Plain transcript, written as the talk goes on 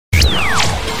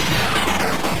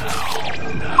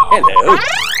Hello.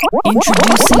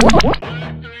 Introducing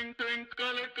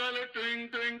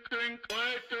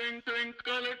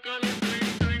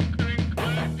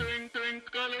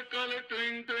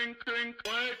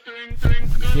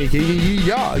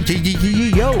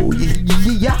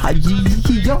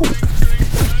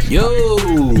Yo,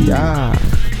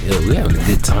 we having a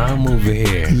good time over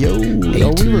here. Yo, we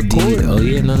recording. Oh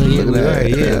yeah, no, yeah, we are.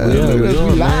 Yeah, we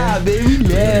live, baby.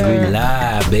 Yeah, we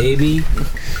live, baby.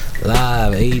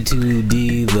 Live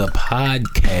A2D the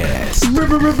podcast.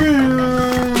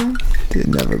 It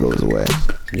never goes away.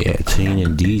 Yeah, Teen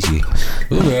and Deezy.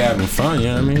 We were having fun, you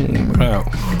know what I mean? Wow.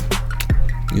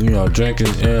 You know,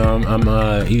 drinking. I'm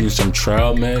eating some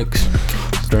trail mix,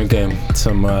 drinking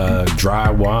some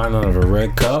dry wine out of a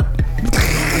red cup.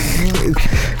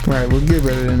 Right, we'll get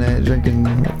better than that. Drinking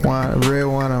wine, red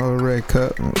wine out of a red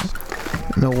cup.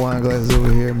 No wine glasses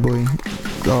over here, boy.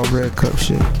 All red cup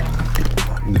shit.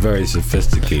 Very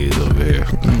sophisticated over here.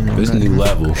 This new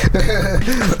level.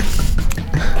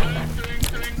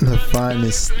 The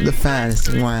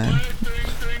finest wine.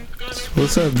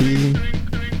 What's up, Deezy?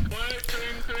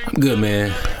 I'm good,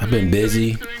 man. I've been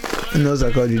busy. He knows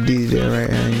I called you DJ, right?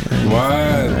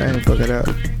 Why? I ain't fucking up.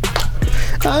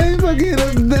 I ain't fucking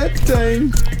up that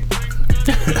time.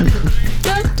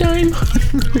 That time.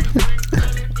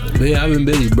 But yeah, I've been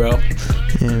busy, bro.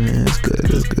 Yeah, man, that's good.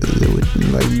 That's good.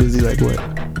 Like busy, like what?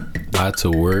 Lots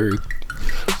of work.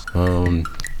 You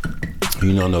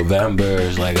know, November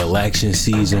is like election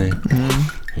season.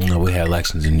 Mm-hmm. You know, we had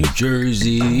elections in New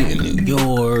Jersey, and New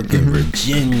York, and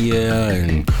Virginia,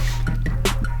 and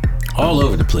all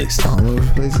over the place. All over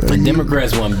the place. And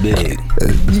Democrats won big.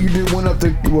 You did one up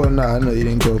the. Well, I know you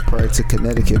didn't go prior to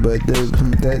Connecticut, but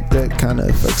that kind of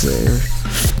affects the air.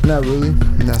 Not really.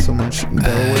 Not so much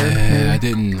Delaware. I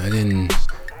didn't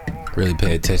really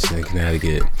pay attention to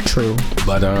Connecticut. True.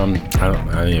 But I don't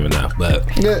even know. But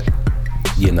yeah.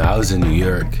 You know, I was in New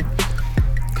York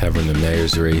covering the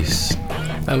mayor's race.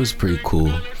 That was pretty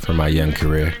cool for my young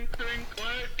career.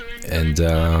 And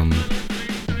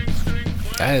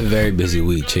I had a very busy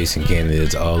week chasing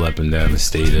candidates all up and down the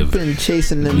state of been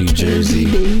chasing them New Jersey.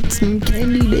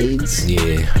 Candidates.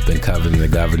 Yeah, I've been covering the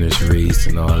governor's race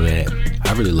and all that.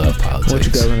 I really love politics.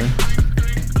 Which governor?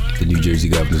 The New Jersey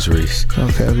governor's race.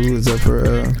 Okay, who is up for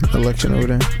election over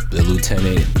there? The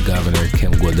lieutenant governor,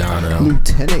 Kim Guadagno.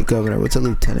 Lieutenant governor? What's a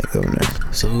lieutenant governor?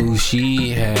 So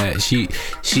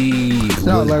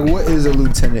No, like what is a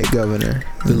lieutenant governor?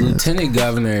 The lieutenant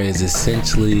governor is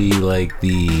essentially like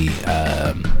the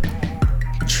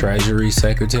treasury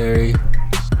secretary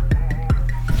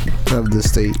of the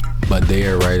state. But they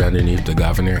are right underneath the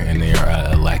governor, and they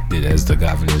are elected as the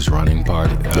governor's running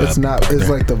party. It's not. Partner. It's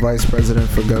like the vice president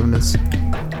for governors.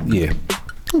 Yeah.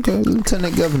 Okay,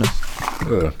 lieutenant governor.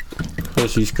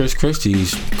 She's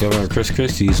Governor Chris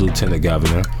Christie's lieutenant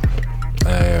governor.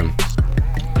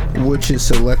 Which is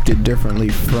selected differently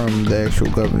from the actual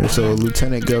governor. So a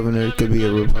lieutenant governor could be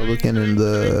a Republican, and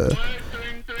the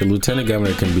lieutenant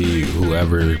governor can be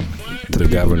whoever the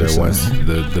governor wants.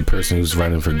 The person who's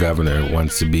running for governor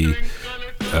wants to be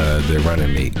their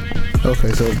running mate.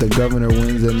 Okay, so if the governor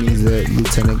wins, that means that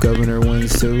lieutenant governor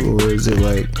wins too, or is it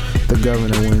like the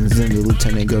governor wins, then the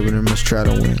lieutenant governor must try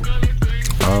to win?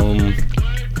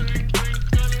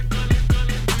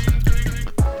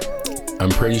 I'm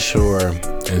pretty sure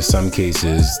in some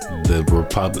cases the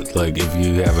Republic, like if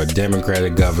you have a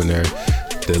Democratic governor,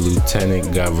 the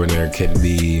lieutenant governor can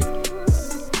be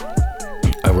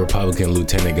a Republican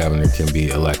lieutenant governor can be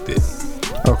elected.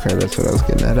 Okay, that's what I was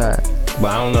getting at. All right.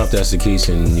 But I don't know if that's the case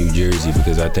in New Jersey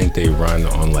because I think they run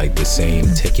on like the same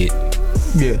ticket.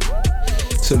 Yeah.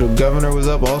 So the governor was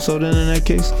up also then in that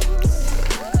case?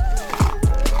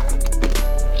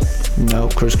 No,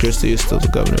 Chris Christie is still the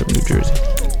governor of New Jersey.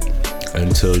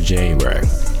 Until January.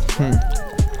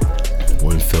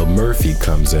 When Phil Murphy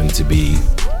comes in to be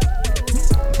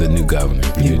the new governor,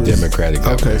 Democratic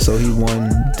governor. Okay, so he won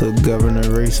the governor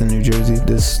race in New Jersey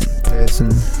this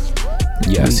passing.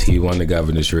 Yes, he won the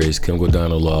governor's race. Kim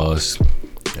Guadagno lost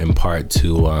in part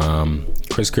to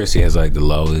Chris Christie has like the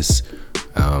lowest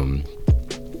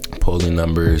polling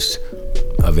numbers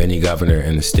of any governor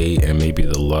in the state, and maybe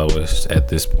the lowest at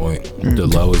this point. The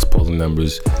lowest polling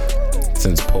numbers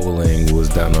since polling was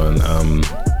done on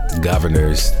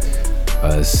governors.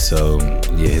 So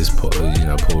yeah, his poll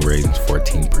rating's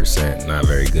 14%. Not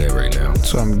very good right now.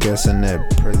 So I'm guessing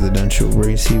that presidential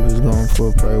race he was going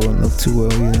for probably wouldn't look too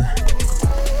well either.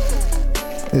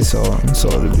 It's all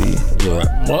to be. Yeah,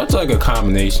 well, it's like a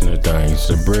combination of things.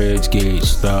 The Bridgegate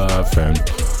stuff and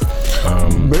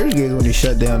Bridgegate when he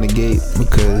shut down the gate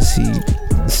because he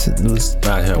was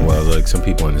Not him. Well, like some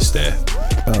people on the staff.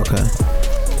 okay.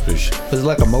 For sure. Was it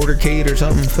like a motorcade or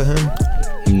something for him?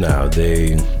 No,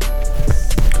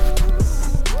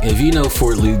 if you know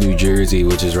Fort Lee, New Jersey,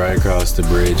 which is right across the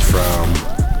bridge from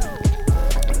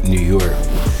New York,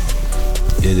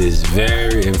 it is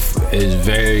very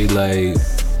like,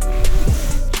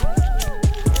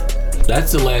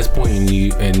 that's the last point in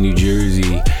New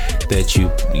Jersey that you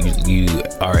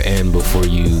are in before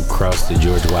you cross the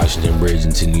George Washington Bridge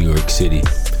into New York City.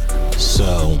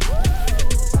 So,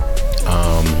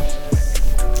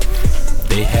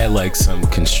 they had like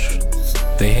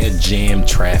they had jammed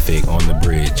traffic on the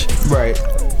bridge, Right.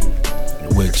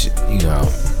 which,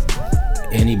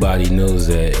 anybody knows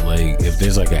that, like, if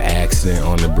there's like an accident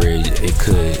on the bridge,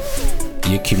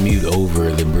 your commute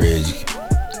over the bridge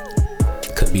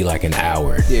could be like an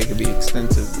hour. Yeah, it could be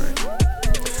extensive, right?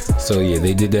 So yeah,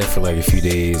 they did that for like a few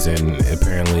days, and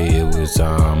apparently it was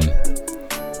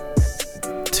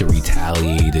to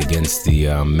retaliate against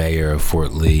the mayor of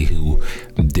Fort Lee, who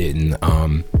didn't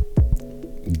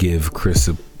give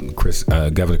Governor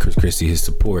Chris Christie his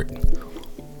support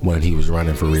when he was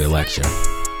running for re-election.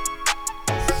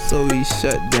 So he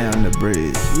shut down the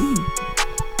bridge.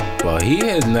 Well, he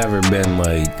has never been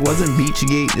like. Wasn't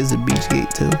Beachgate? Is it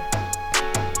Beachgate too?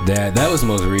 That was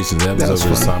most recent. That was That's over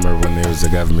the funny. summer when there was a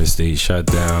government state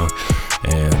shutdown,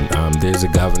 and there's a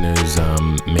governor's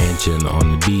mansion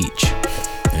on the beach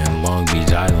in Long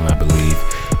Beach Island, I believe,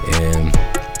 and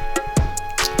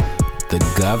the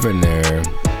governor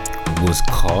was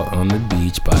caught on the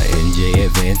beach by NJ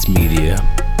Advanced Media.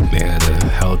 They had a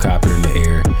helicopter in the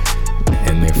air,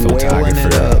 and their Wailing it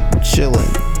photographer. up, chilling.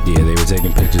 Yeah, they were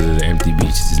taking pictures of the empty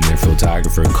beaches, and their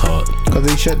photographer caught Cause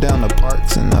they shut down the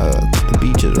parks and the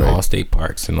beaches, right? all state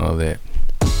parks and all that.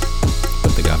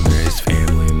 But the governor, his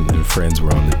family, and friends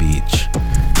were on the beach.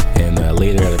 And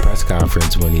later at a press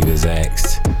conference, when he was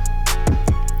asked,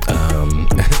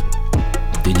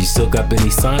 "Did you soak up any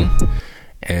sun?"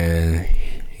 and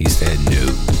he said, "No,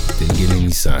 didn't get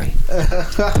any sun."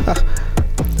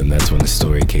 And that's when the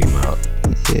story came out.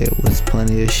 Yeah, it was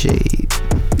plenty of shade.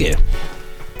 Yeah.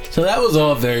 So that was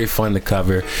all very fun to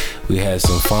cover. We had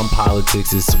some fun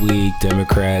politics this week.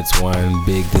 Democrats won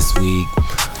big this week.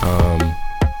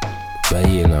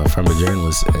 But from a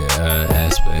journalist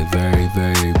aspect, very,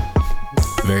 very,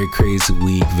 very crazy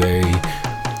week. Very,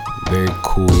 very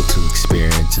cool to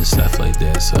experience and stuff like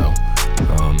that. So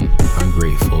I'm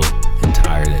grateful and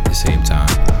tired at the same time.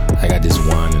 I got this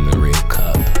wine in the red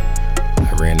cup.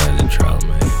 I ran out of trail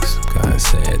mix. I'm kind of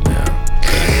sad now.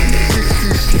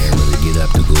 Can't really get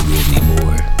up to go get any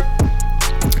more.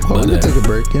 Well, we can take a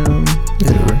break, Hit a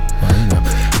break.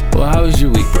 Well, how was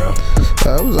your week, bro?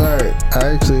 It was alright.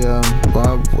 I actually,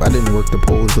 I didn't work the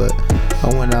polls, but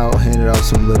I went out, handed out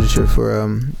some literature for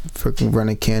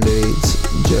running candidates.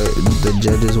 The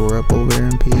judges were up over here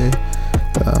in PA.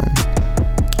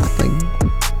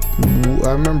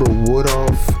 I remember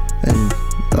Woodolph and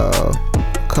a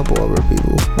couple other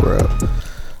people were up,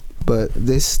 but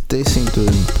they seem to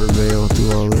prevail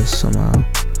through all this somehow.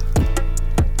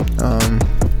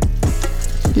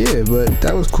 Yeah, but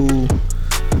that was cool.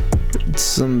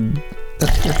 Some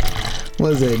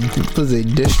was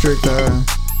it district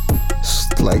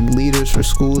like leaders for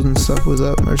schools and stuff was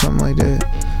up or something like that.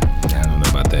 I don't know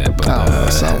about that, but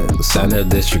I know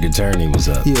district attorney was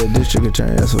up. Yeah, district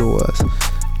attorney, that's what it was.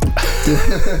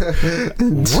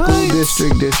 School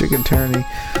district attorney,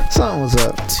 something was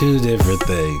up. Two different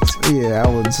things. Yeah, I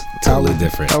was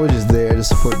different. I was just there to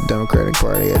support the Democratic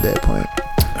Party at that point.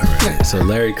 All right. So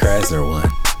Larry Krasner won.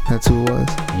 That's who it was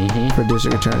for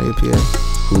district attorney of PA.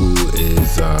 Who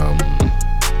is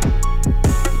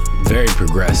very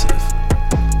progressive,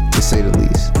 to say the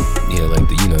least. Yeah, like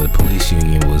the police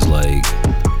union was like,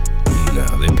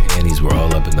 their panties were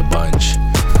all up in the bunch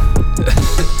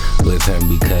with him,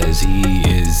 because he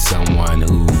is someone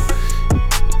who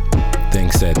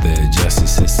thinks that the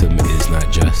justice system is not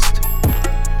just,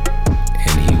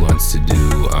 and he wants to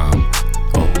do a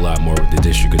whole lot more with the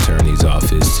district attorney's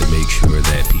office to make sure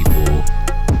that people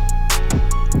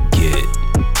get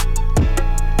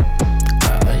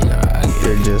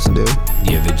They're just due.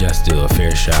 Yeah, they just do a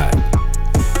fair shot.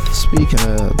 Speaking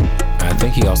of, I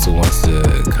think he also wants to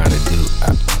kind of do,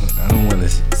 I don't want to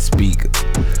speak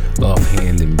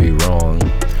offhand and be wrong,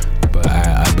 but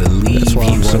I believe he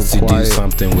wants to do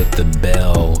something with the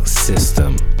bail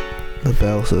system. The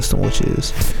bail system, which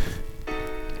is,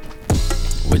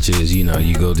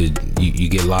 you go to, you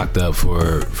get locked up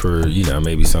for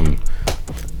maybe some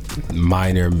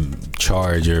minor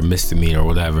charge or misdemeanor or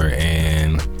whatever,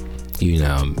 and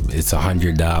it's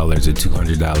 $100 or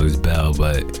 $200 bail,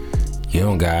 but you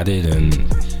don't got it, and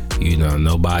you know,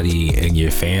 nobody in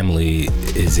your family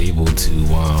is able to,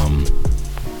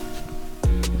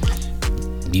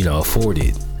 you know, afford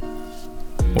it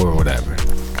or whatever.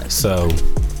 So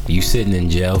you sitting in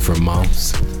jail for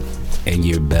months and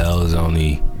your bail is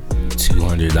only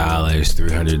 $200,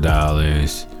 $300,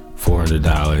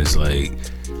 $400. Like,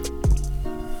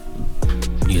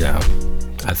 you know,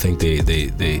 I think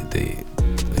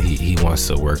he wants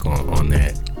to work on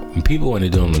that. And people want to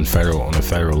do them on a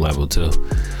federal level too,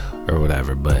 or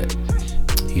whatever. But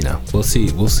you know, we'll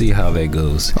see how that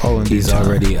goes. He's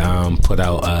already put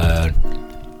out a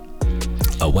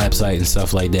website and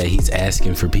stuff like that. He's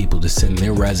asking for people to send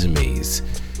their resumes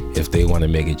if they want to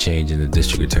make a change in the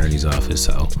district attorney's office.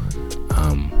 So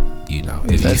you know,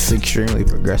 if that's extremely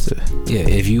progressive. Yeah,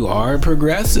 if you are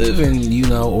progressive and, you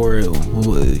know, or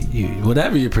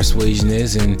whatever your persuasion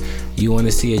is, and you want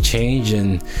to see a change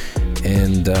and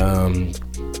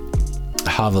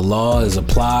how the law is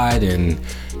applied and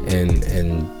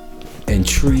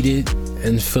treated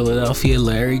in Philadelphia,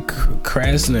 Larry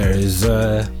Krasner is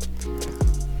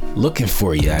looking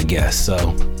for you, I guess.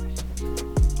 So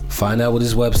find out what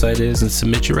his website is and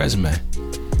submit your resume.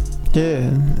 Yeah,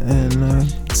 and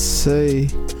say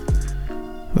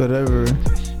whatever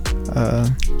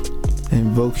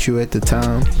invokes you at the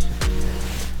time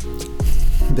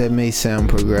that may sound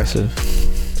progressive.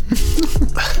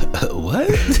 What?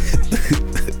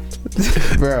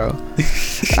 Bro,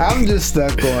 I'm just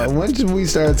stuck on, once we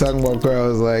started talking about crowd, I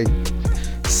was like,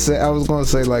 I was gonna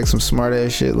say like some smart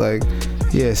ass shit like,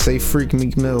 yeah, say freak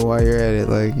Meek Mill while you're at it,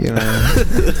 like, you know.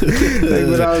 Like,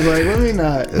 but I was like, let me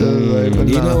not. Like, but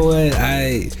you know what?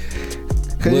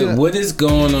 What is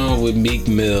going on with Meek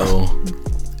Mill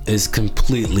is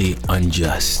completely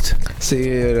unjust. See,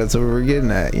 yeah, that's what we're getting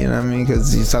at, you know what I mean?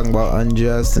 Because he's talking about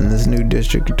unjust and this new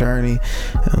district attorney.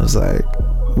 And I was like,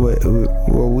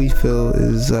 what we feel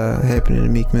is happening to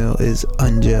Meek Mill is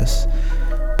unjust.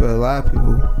 But a lot of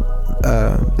people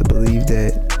believe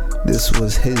that this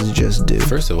was his just due.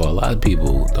 First of all, a lot of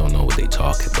people don't know what they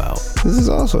talk about. This is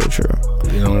also true.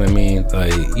 You know what I mean?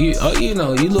 Like, you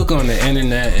know, you look on the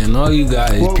internet and all you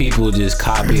got is people just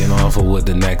copying off of what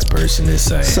the next person is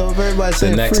saying. So if everybody's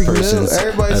saying freak Mill,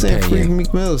 everybody's saying freak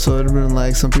Meek Mill, so it'd have been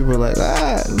like, some people are like,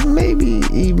 maybe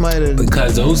he might have.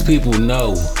 Because those people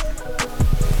know.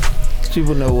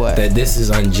 People know what? That this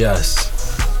is unjust.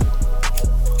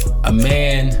 A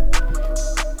man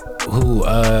who,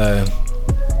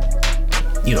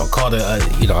 you know, caught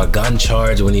a gun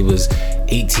charge when he was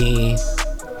 18,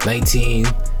 19,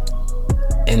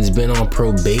 and has been on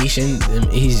probation.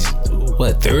 He's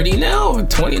what, 30 now or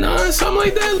 29, something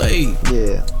like that. Like,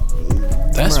 yeah,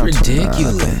 that's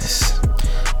ridiculous.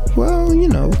 Well, you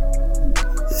know,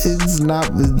 it's not.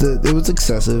 It was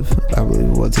excessive. I believe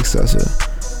it was excessive.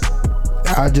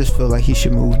 I just feel like he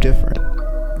should move different.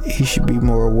 He should be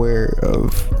more aware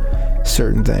of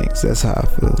certain things. That's how I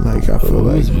feel. Like, I feel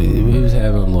like we was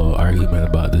having a little argument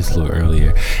about this a little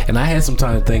earlier, and I had some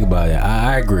time to think about it.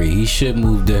 I agree. He should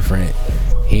move different.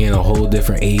 He in a whole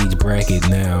different age bracket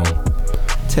now.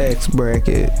 Tax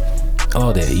bracket.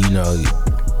 All that, you know,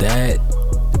 that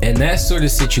and that sort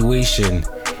of situation.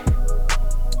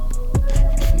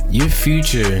 Your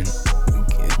future,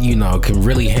 you know, can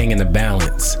really hang in the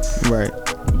balance. Right.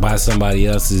 By somebody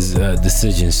else's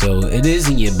decision. So it is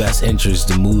in your best interest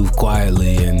to move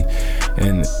quietly and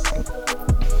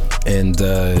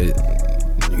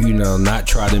you know, not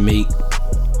try to make,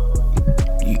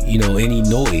 you know, any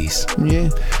noise. Yeah.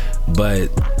 But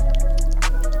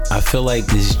I feel like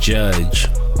this judge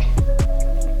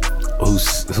who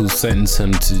sentenced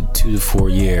him to 2 to 4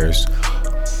 years,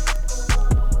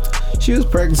 she was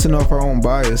practicing off her own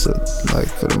bias, like,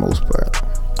 for the most part.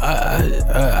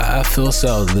 I feel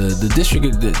so. The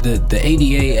district, the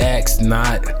ADA acts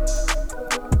not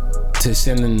to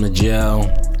send him to jail.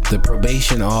 The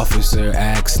probation officer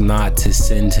acts not to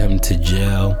send him to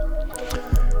jail.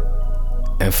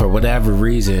 And for whatever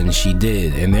reason, she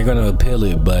did, and they're gonna appeal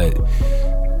it. But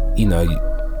you know,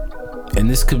 and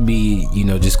this could be, you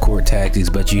know, just court tactics.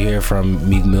 But you hear from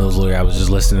Meek Mill's lawyer. I was just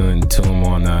listening to him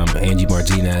on Angie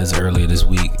Martinez earlier this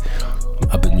week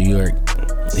up in New York.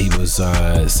 He was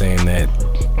saying that,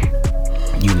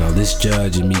 you know, this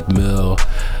judge and Meek Mill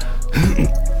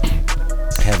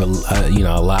have a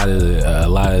lot of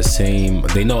the same.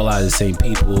 They know a lot of the same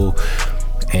people,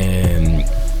 and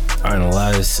are in a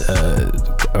lot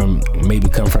of maybe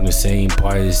come from the same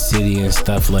part of the city and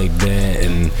stuff like that.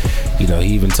 And you know,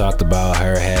 he even talked about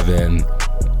her having,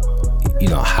 you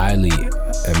know, highly,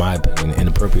 in my opinion,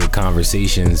 inappropriate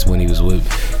conversations when he was with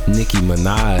Nicki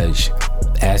Minaj,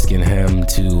 asking him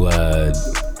to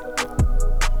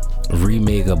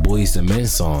remake a Boyz II Men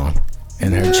song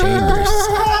in her chambers.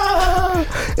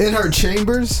 In her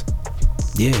chambers?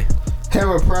 Yeah. Have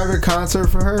a private concert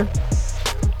for her?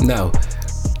 No.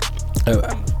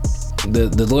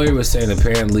 The lawyer was saying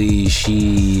apparently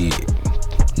she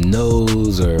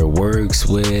knows or works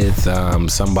with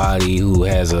somebody who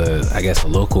has a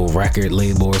local record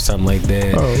label or something like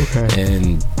that. Oh, okay.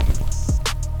 And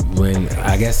when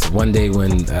I guess one day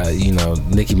when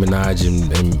Nicki Minaj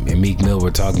and Meek Mill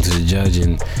were talking to the judge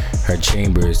in her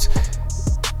chambers,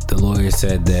 the lawyer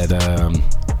said that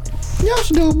y'all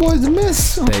should do a Boyz II Men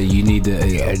song. that you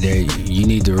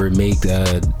need to remake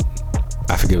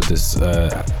I forget what this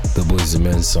the Boyz II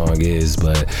Men song is,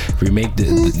 but remake this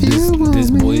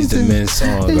Boyz II Men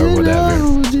song or whatever.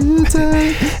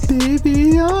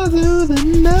 Baby, all through the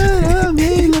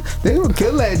night. They would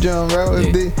kill that drum, bro.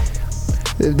 If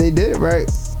they did it right.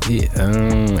 Yeah, I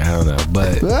don't know,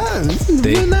 but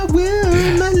when I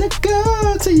will not let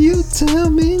go till you tell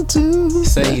me to.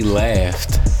 Say he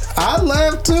laughed. I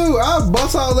laughed too. I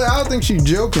bust all that. I don't think she's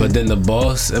joking. But then the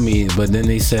boss, but then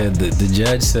they said the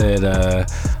judge said,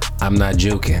 I'm not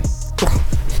joking.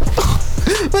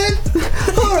 but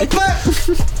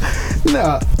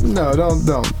no,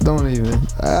 don't even.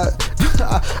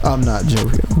 I'm not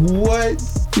joking. What?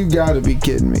 You gotta be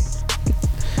kidding me.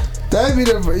 That'd be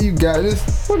you got this.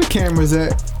 Where the cameras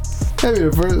at? That'd be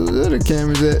the first. Where the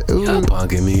cameras at? Y'all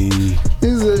punking me.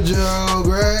 It's a joke,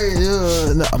 right?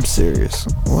 Yeah. No, I'm serious.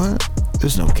 What?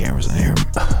 There's no cameras in here.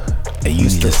 Hey, you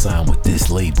need to sign with this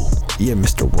label. Yeah,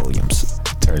 Mr. Williams.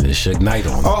 Turn this Suge Knight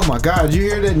on. Oh my God, you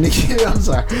hear that? Nicki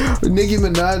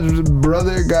Minaj's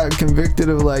brother got convicted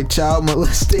of like child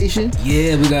molestation.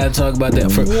 Yeah, we gotta talk about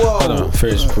that. Hold on,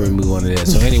 first before we move on to that.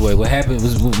 So anyway, what happened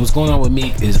was what's going on with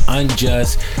Meek is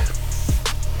unjust.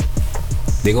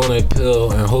 They're gonna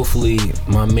appeal, and hopefully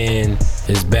my man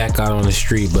is back out on the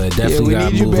street. But definitely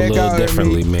gotta move a little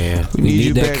differently, man. We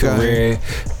need that career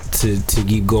to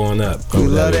keep going up. We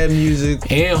love that music.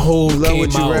 And Hov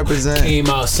came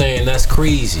out saying that's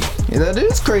crazy. Yeah, that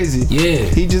is crazy. Yeah.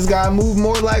 He just gotta move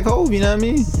more like Hov, you know what I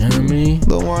mean? You know what I mean? A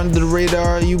little more under the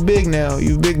radar. You big now.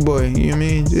 You big boy. You know what I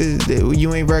mean?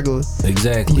 You ain't regular.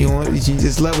 Exactly. You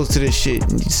just levels to this shit.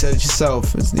 You said it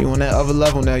yourself. You on that other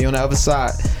level now. You on that other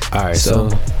side. Alright,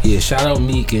 so yeah, shout out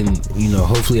Meek, and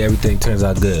hopefully everything turns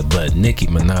out good. But Nicki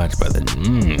Minaj, brother,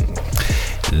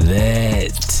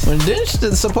 that. And then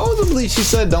supposedly she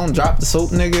said don't drop the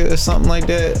soap nigga or something like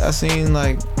that. I seen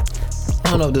like, I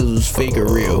don't know if this was fake or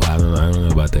real. I don't know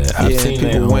about that. I've seen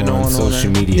that on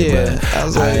social media,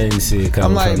 but I didn't see it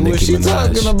coming from Nicki Minaj. Was she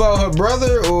talking about her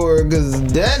brother or because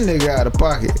that nigga out of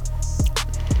pocket?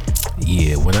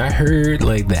 Yeah, when I heard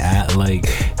like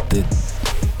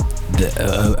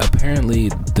apparently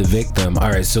the victim. All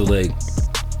right, so like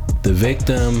the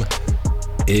victim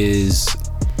is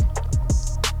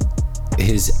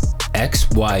his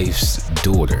ex-wife's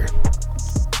daughter.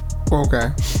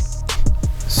 Okay.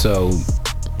 So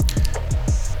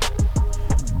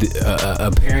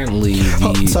apparently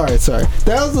sorry.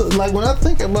 That was like when I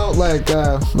think about like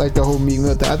the whole Meek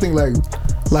Mill thing. I think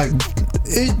like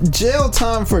jail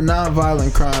time for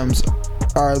non-violent crimes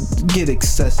get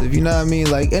excessive, you know what I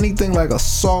mean? Like anything like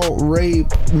assault,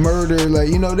 rape, murder, like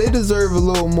they deserve a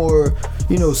little more,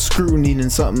 scrutiny than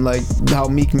something like how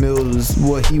Meek Mill is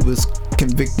what he was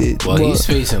convicted. Well, he's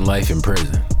facing life in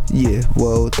prison. Yeah,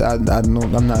 well,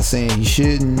 I'm not saying he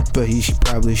shouldn't, but he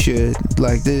probably should.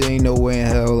 Like, there ain't no way in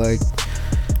hell like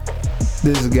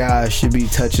this guy should be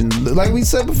touching, like we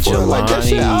said before, Jelani like that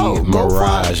shit out.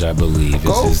 Miraj, I believe.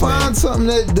 Go find something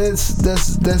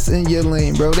that's in your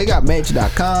lane, bro. They got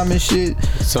Match.com and shit.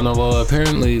 So no, well,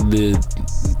 apparently the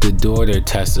daughter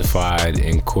testified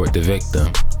in court. The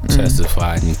victim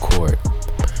testified in court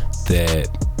that.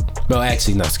 No,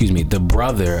 actually, no. Excuse me. The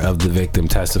brother of the victim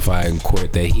testified in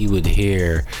court that he would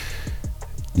hear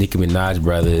Nicki Minaj's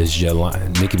brother,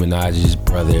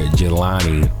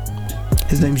 Jelani.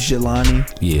 His name's Jelani.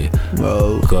 Yeah.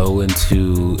 Oh. Go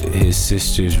into his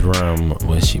sister's room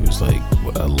when she was like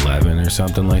 11 or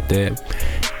something like that,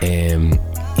 and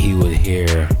he would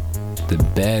hear the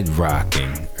bed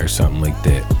rocking or something like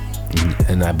that.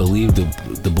 And I believe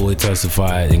the boy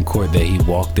testified in court that he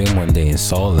walked in one day and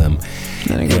saw them.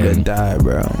 That nigga better die,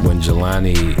 bro. When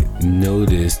Jelani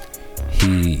noticed,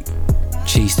 he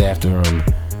chased after him,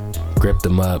 gripped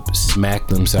him up, smacked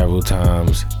him several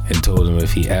times, and told him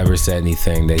if he ever said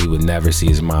anything that he would never see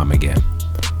his mom again.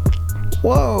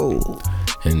 Whoa.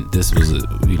 And this was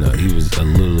he was a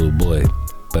little boy,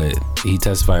 but he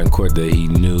testified in court that he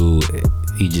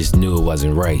just knew it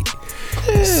wasn't right.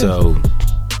 Yeah. So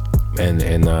and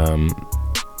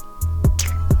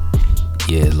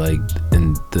Yeah, like,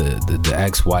 and the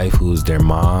ex-wife, who's their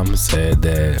mom, said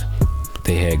that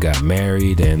they had got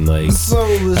married, and like, so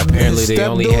apparently they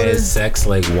only had sex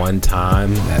like one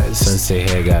time since they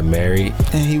had got married.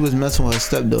 And he was messing with his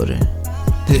stepdaughter.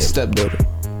 His stepdaughter.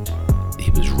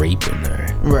 He was raping her.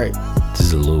 Right. This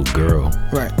is a little girl.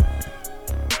 Right.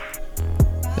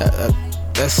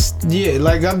 That's, yeah,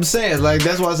 like I'm saying, like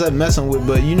that's why I said messing with,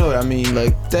 but you know what I mean,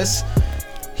 like that's,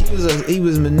 he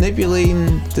was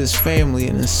manipulating this family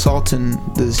and assaulting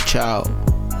this child.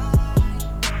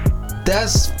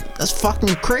 That's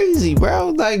fucking crazy,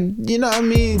 bro. Like, you know what I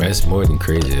mean? That's more than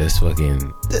crazy. That's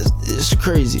fucking, it's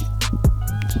crazy.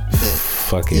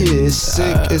 Fucking, yeah, it's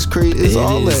sick. It's crazy. It's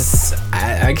all that.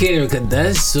 I can't even, cause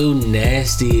that's so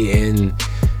nasty, and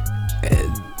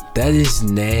that is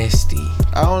nasty.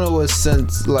 I don't know what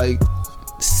sense, like,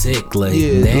 sick, like,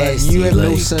 yeah, nasty. Like you have like,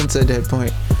 no sense at that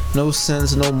point. No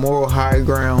sense, no moral high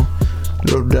ground,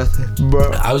 no nothing,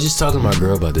 bro. I was just talking to my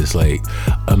girl about this. Like,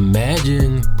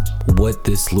 imagine what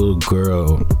this little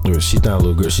girl, or she's not a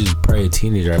little girl, she's probably a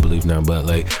teenager, I believe now, but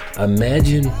like,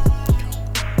 imagine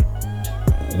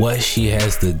what she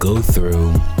has to go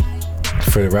through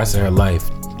for the rest of her life.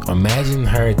 Imagine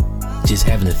her just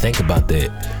having to think about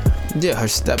that. Yeah, her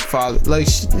stepfather, like,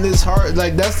 it's hard,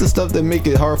 like that's the stuff that make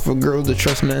it hard for girls to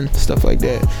trust men, stuff like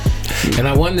that. And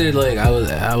I wondered, like, I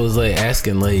was like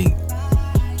asking, like,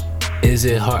 is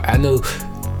it hard? I know,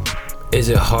 is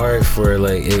it hard for,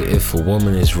 like, if a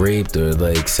woman is raped or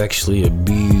like sexually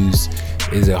abused,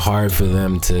 is it hard for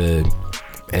them to,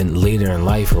 and later in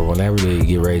life or whenever they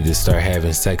get ready to start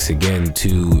having sex again,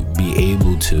 to be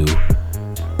able to?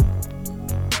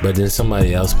 But then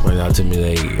somebody else pointed out to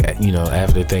me, like, you know,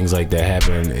 after things like that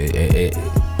happen,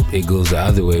 it goes the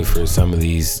other way for some of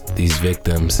these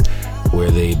victims,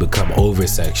 where they become over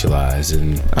sexualized.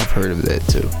 And I've heard of that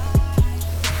too.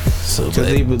 So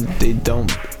because they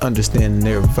don't understand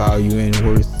their value and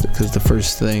worth. Because the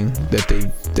first thing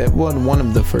that one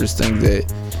of the first things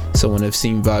that someone have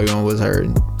seen value on was her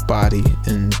body,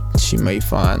 and she may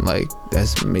find like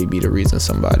that's maybe the reason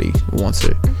somebody wants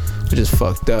her, which is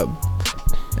fucked up.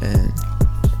 And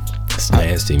it's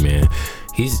nasty, man.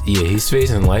 He's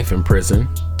facing life in prison,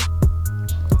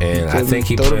 and I think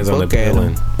he plans on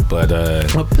appealing. But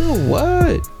appeal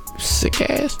what? Sick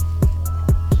ass.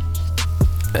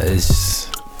 It's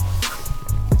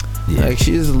yeah. Like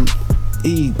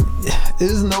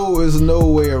there's no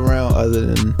way around other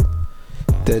than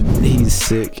that he's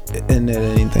sick and that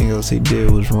anything else he did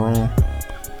was wrong.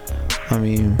 I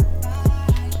mean,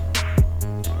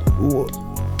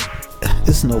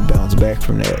 there's no bounce back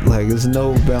from that. Like, there's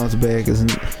no bounce back.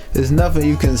 There's nothing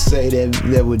you can say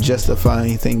that would justify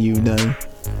anything you've done,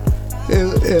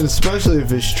 and especially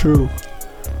if it's true.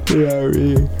 Yeah,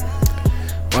 really.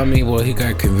 I mean, well, he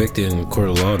got convicted in court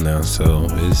of law now, so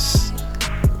it's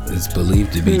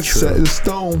believed to be it's true. Set in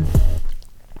stone.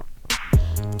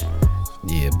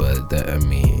 Yeah, but that, I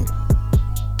mean,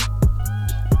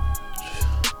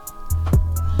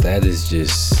 that is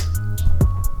just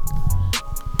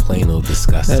plain old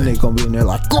disgusting. That nigga gonna be in there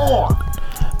like, God.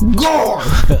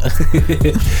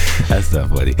 That's not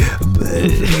funny. But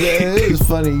yeah, it is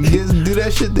funny. You do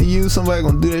that shit to you, somebody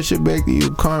gonna do that shit back to you.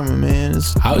 Karma, man.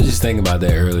 I was just thinking about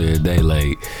that earlier today.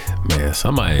 Like, man,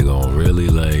 somebody gonna really,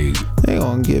 like, they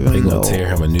gonna give him, they gonna tear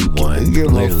him a new one. Give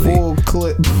him a full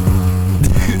clip.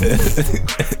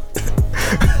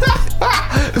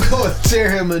 Gonna tear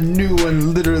him a new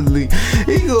one, literally.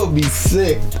 He gonna be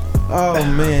sick. Oh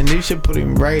man, they should put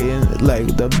him right in like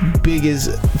the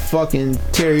biggest fucking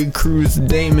Terry Crews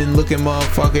Damon looking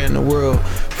motherfucker in the world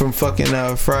from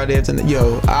fucking Friday afternoon.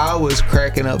 Yo, I was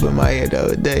cracking up in my head the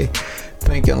other day,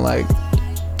 thinking like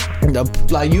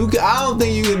you. I don't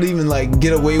think you could even like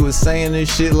get away with saying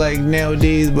this shit like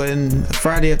nowadays. But in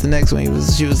Friday after next one,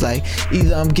 she was like,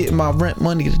 either I'm getting my rent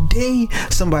money today,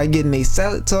 somebody getting a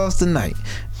salad toss tonight.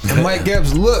 And Mike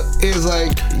Epps look is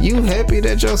like, you happy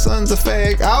that your son's a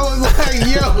fag? I was like,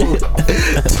 yo,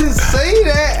 to say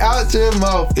that out your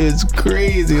mouth is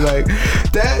crazy. Like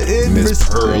that is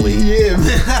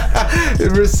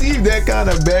receive that kind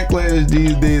of backlash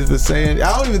these days for saying.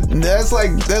 I don't even. That's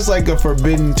like a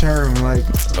forbidden term. Like,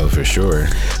 oh, for sure.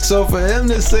 So for him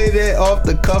to say that off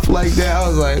the cuff like that, I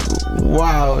was like,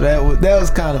 wow, that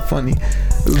was kind of funny.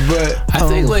 But I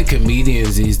think like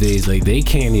comedians these days, like they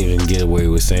can't even get away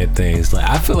with saying things. Like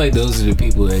I feel like those are the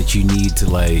people that you need to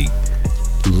like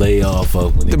lay off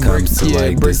of when it comes to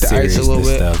like the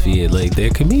seriousness stuff. Yeah, like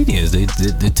they're comedians. They're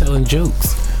telling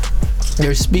jokes.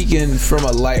 They're speaking from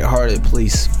a lighthearted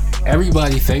place.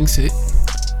 Everybody thinks it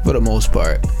for the most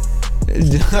part.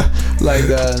 Like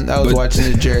I was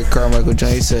watching the Jared Carmichael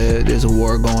joint. He said there's a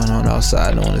war going on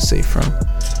outside. I don't want to say from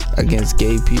against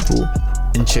gay people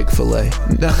in Chick-fil-A.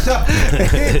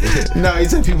 No, he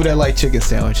said people that like chicken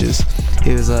sandwiches.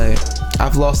 He was like,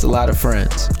 I've lost a lot of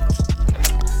friends,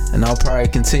 and I'll probably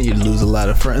continue to lose a lot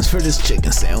of friends for this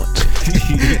chicken sandwich.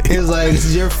 He was like,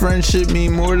 does your friendship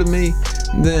mean more to me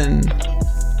than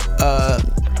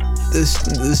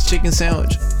this chicken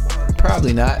sandwich?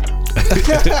 Probably not.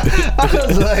 I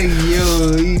was like,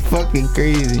 yo, he fucking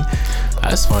crazy.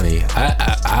 That's funny.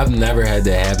 I've never had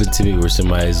that happen to me where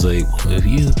somebody's like, well, if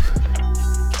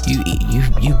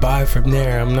you buy from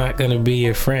there, I'm not gonna be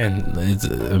your friend.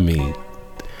 I mean,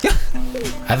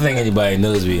 I think anybody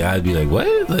knows me, I'd be like,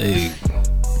 what? Like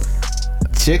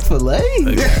Chick-fil-A?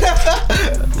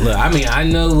 Look, I mean, I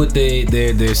know what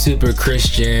they're super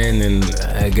Christian, and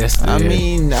I guess I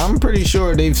mean, I'm pretty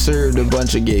sure they've served a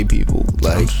bunch of gay people.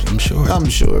 Like, I'm sure. I'm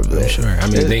sure of that. I'm sure. I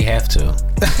mean, they have to.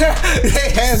 They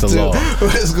have It's the to. law.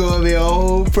 It's gonna be a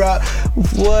whole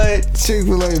what?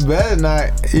 Chick-fil-A better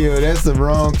not. Yo, that's the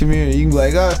wrong community. You can be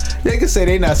like, oh, they can say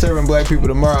they not serving black people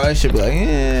tomorrow. I should be like,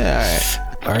 yeah, alright.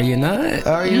 Are you not?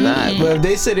 Are you not? But if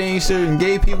they said they ain't serving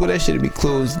gay people, that should be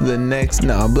closed the next.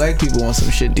 No, black people want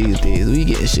some shit these days. We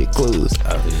getting shit closed.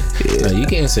 Yeah. No, you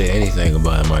can't say anything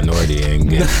about a minority and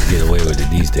get away with it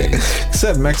these days.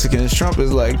 Except Mexicans. Trump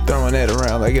is like throwing that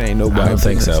around like it ain't nobody. I don't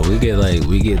think so. We get like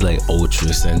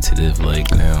ultra sensitive like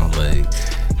now, like,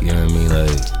 you know what I mean,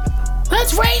 like,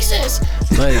 that's racist.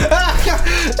 Like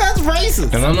that's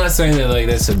racist. And I'm not saying that like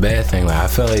that's a bad thing. Like I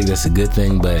feel like that's a good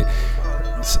thing, but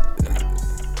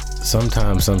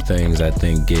sometimes some things I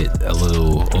think get a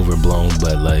little overblown,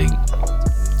 but like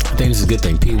I think it's a good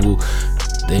thing. People,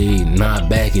 they not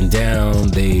backing down,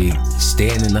 they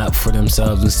standing up for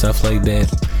themselves and stuff like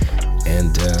that.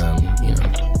 And you know,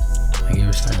 like you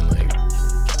were saying,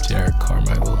 like Jared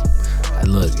Carmichael,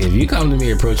 look, if you come to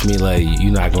me and approach me like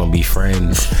you're not gonna be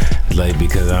friends, like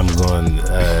because I'm going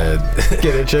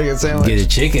get a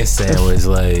chicken sandwich,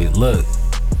 like look,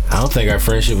 I don't think our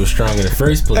friendship was strong in the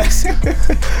first place.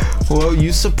 Well,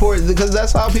 you support, because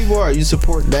that's how people are. You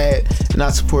support that, and I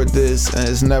support this, and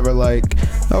it's never like,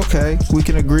 okay, we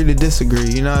can agree to disagree.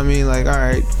 You know what I mean? Like, all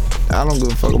right, I don't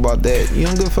give a fuck about that. You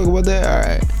don't give a fuck about that? All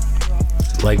right.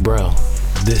 Like, bro,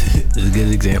 this is a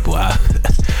good example.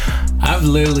 I've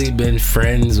literally been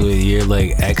friends with your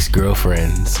like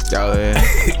ex-girlfriends. Oh yeah,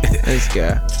 this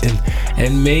guy.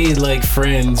 And made like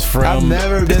friends from. I've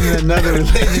never been in another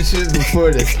relationship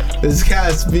before this. This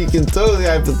guy speaking totally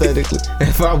hypothetically.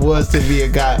 If I was to be a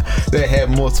guy that had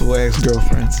multiple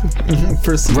ex-girlfriends,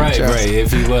 right.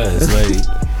 If he was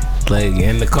like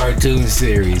in the cartoon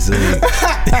series. Like.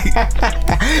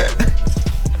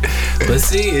 But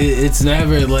see, it's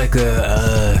never like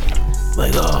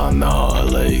like, oh no,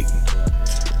 like.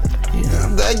 Yeah.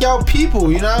 Like y'all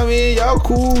people, you know what I mean? Y'all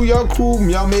cool.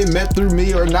 Y'all may met through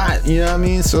me or not, you know what I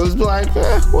mean? So it's like,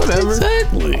 whatever.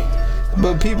 Exactly.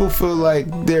 But people feel like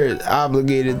they're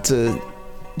obligated to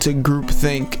group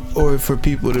think, or for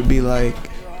people to be like,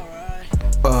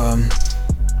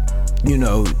 you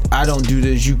know, I don't do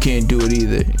this, you can't do it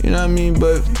either. You know what I mean?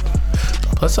 But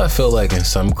plus I feel like in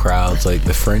some crowds, like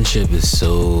the friendship is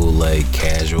so like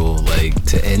casual, like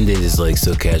to end it is like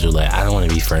so casual, like I don't want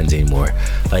to be friends anymore.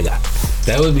 Like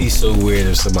that would be so weird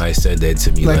if somebody said that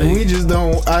to me. Like I just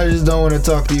don't want to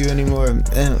talk to you anymore. And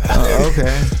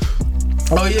okay.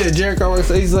 Oh yeah, Jared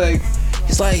Carmichael, he's like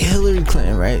Hillary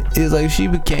Clinton, right? He's like, she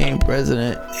became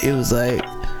president. It was like,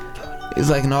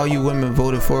 and all you women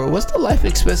voted for her. What's the life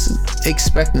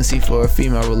expectancy for a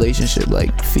female relationship,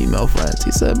 like female friends?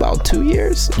 He said about 2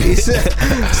 years. He said,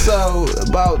 so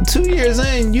about 2 years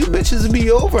in, you bitches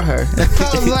be over her. I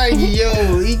was like,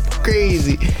 yo, he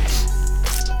crazy.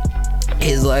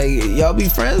 He's like, y'all be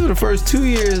friends for the first 2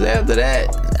 years. After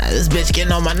that, this bitch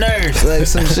getting on my nerves, like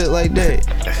some shit like that.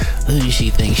 Who does she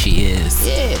think she is?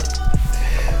 Yeah.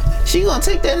 She gonna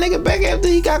take that nigga back after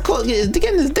he got caught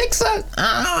getting his dick sucked?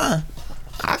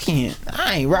 I can't.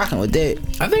 I ain't rocking with that.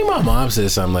 I think my mom said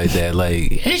something like that.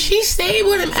 Like, and she stayed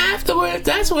with him afterwards.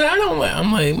 That's what I don't want.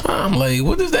 I'm like, Mom, like,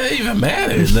 what does that even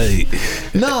matter? Like,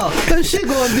 no, her shit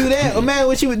gonna do that. Imagine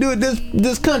what she would do with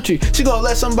this country. She gonna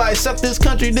let somebody suck this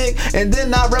country dick and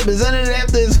then not represent it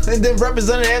after this, and then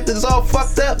represent it after it's all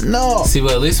fucked up. No. See,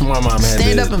 but at least my mom had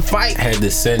stand up and fight. Had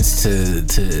the sense to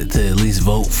at least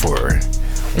vote for her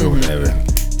or whatever.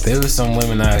 There was some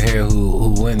women out here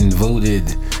who went and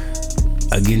voted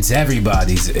against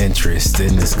everybody's interest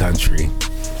in this country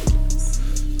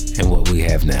and what we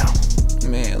have now.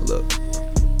 Man, look.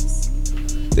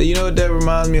 You know what that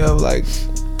reminds me of? Like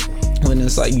when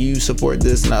it's like you support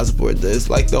this and I support this,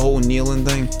 like the whole kneeling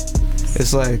thing.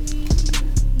 it's like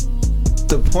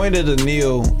the point of the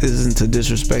kneel isn't to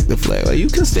disrespect the flag. Like, you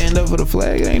can stand up for the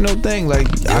flag, it ain't no thing. Like,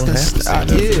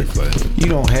 you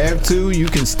don't have to. You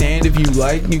can stand if you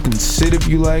like. You can sit if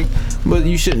you like. But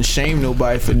you shouldn't shame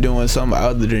nobody for doing something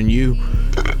other than you.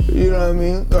 You know what I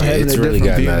mean? It's really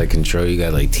gotten out of control. You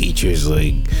got like teachers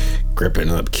like gripping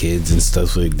up kids and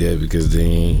stuff like that because they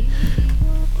ain't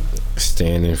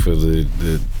standing for the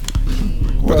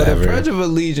whatever. Bro, the Pledge of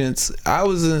Allegiance.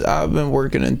 I've been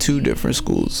working in 2 different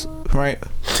schools, right?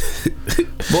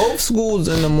 Both schools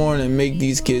in the morning make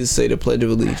these kids say the Pledge of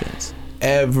Allegiance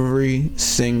every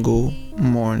single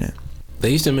morning. They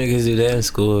used to make us do that in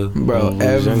school. Bro,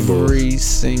 every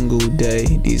single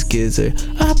day, these kids are,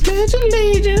 I pledge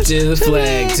allegiance to the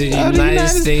flag, to the United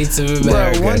States of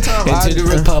America, bro, one time and to the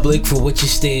republic for which it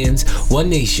stands, one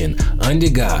nation,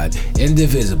 under God,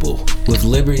 indivisible, with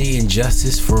liberty and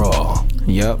justice for all.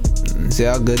 Yup. See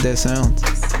how good that sounds?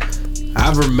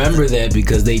 I remember that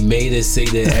because they made us say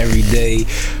that every day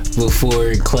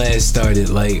before class started.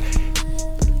 Like,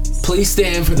 please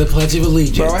stand for the Pledge of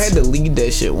Allegiance. Bro, I had to lead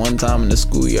that shit one time in the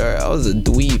schoolyard. I was a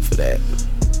dweeb for that.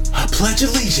 I pledge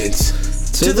allegiance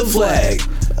to the flag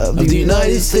of the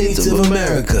United States of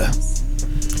America.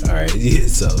 Alright, yeah,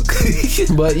 so.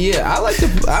 But yeah,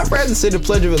 I'd rather say the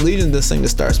Pledge of Allegiance than sing the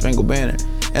Star Spangled Banner.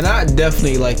 And I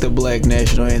definitely like the Black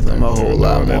National Anthem a whole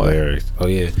lot more. Oh,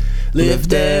 yeah.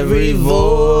 Lift every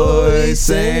voice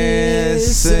and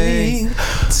sing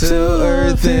to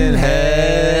earth and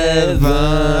heaven.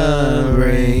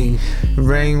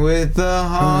 Ring with the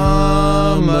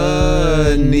harmonies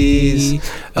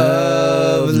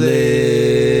of liberty.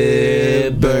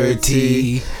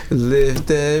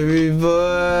 Lift every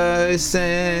voice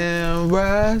and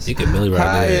rise. You can really ride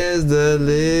high that. as the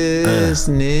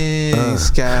listening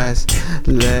skies.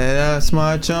 Let us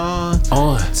march on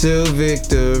till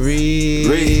victory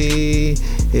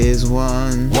is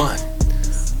won.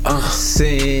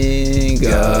 Sing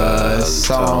a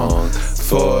song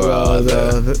for all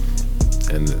the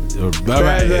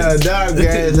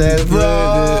darkness has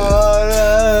brought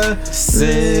us.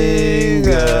 Sing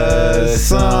a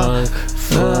song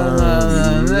for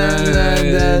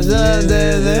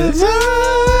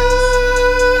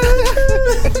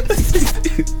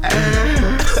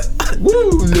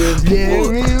Woo!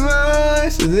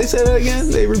 Did they say that again?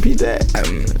 They repeat that? I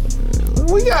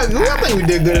think we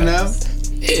did good enough.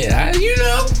 Yeah,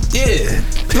 yeah.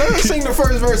 Let's sing the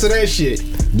first verse of that shit.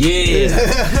 Yeah.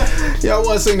 Y'all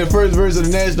want to sing the first verse of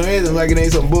the national anthem like it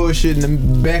ain't some bullshit in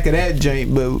the back of that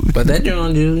joint, but that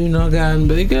joint,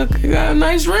 got a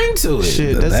nice ring to it.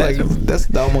 Shit, that's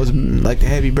almost like the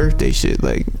happy birthday shit.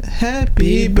 Like,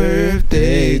 happy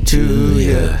birthday to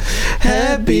ya,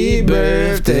 happy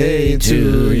birthday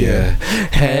to ya,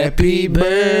 happy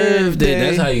birthday.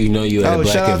 That's how you know you at a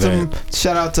black event.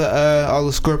 Shout out to all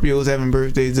the Scorpios having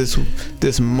birthdays this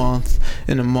month,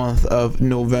 in the month of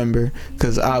November,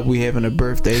 because we having a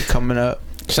birthday coming up.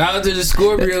 Shout out to the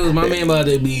Scorpios. My man about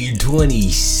to be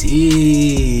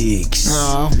 26.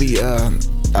 I'll be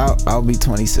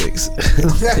 26.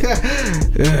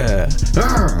 Yeah.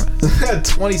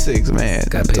 26, man.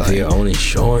 Gotta pay for your own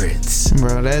insurance.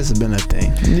 Bro, that's been a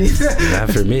thing.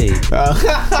 Not for me.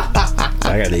 I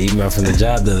got an email from the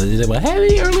job the other day. Like,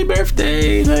 happy early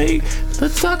birthday. Like,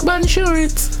 let's talk about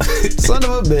insurance. Son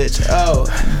of a bitch. Oh.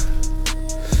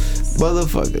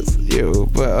 Motherfuckers. Yo,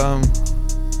 but,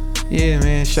 yeah,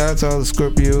 man. Shout out to all the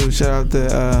Scorpios. Shout out to,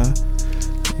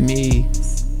 me,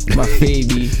 my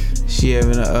baby. She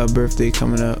having a birthday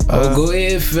coming up. Go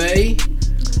ahead, Faye.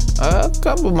 A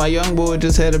couple. My young boy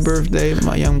just had a birthday.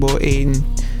 My young boy Aiden.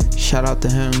 Shout out to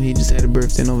him. He just had a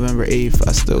birthday November 8th.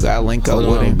 I still got to link up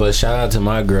with him. But shout out to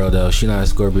my girl though. She not a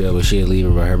Scorpio, but she a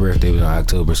Libra. But her birthday was in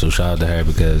October, so shout out to her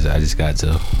because I just got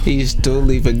to. He just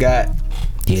totally forgot.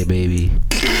 Yeah, baby.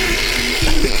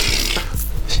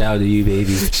 Shout out to you,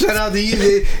 baby. Shout out to you,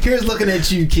 kid. Here's looking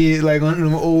at you, kid. Like one of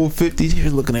them old 50s.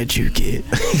 Here's looking at you, kid.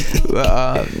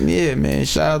 Yeah, man.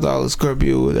 Shout out to all the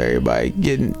Scorpios. Everybody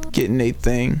getting their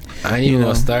thing. I ain't even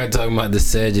gonna start talking about the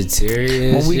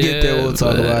Sagittarius. When we get there, we'll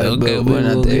talk about it. But we're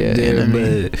not there. You know what I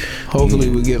mean? Hopefully,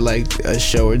 we get like a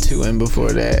show or two in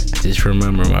before that. Just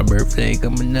remember my birthday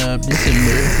coming up,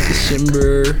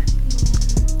 December.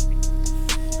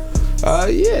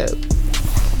 Yeah.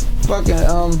 Fucking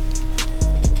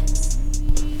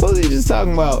what was he just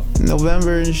talking about?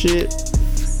 November and shit.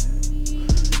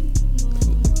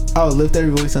 Oh, lift every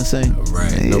voice and sing.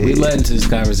 Right. No, we led into this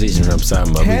conversation from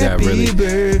something, but Happy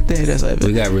birthday. That's like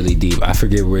we got really deep. I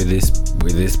forget where this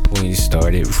point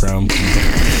started from,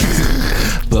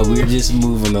 but we're just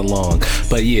moving along.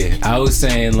 But yeah, I was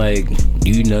saying like,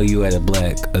 you at a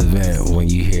black event when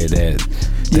you hear that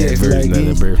version of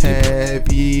the birthday.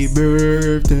 Happy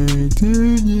birthday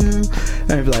to you.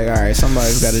 And I'd be like, all right,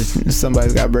 somebody's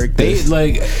got birthday. They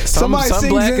like some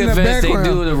black events they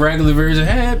do the regular version.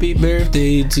 Happy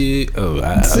birthday to. Oh,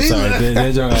 I'm sorry,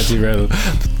 that joke got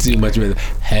too much.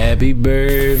 Happy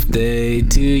birthday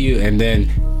to you, and then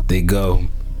they start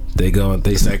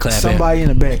clapping. Somebody in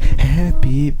the back.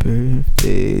 Happy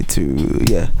birthday to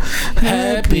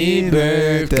Happy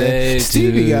birthday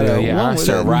Stevie got a one with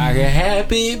that. Rocking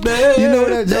Happy birthday. You know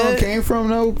where that song came from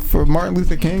though? For Martin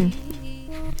Luther King.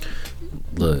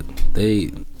 Look,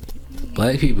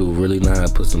 black people really know how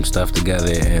to put some stuff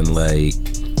together and like,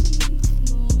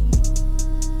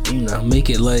 make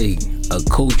it like a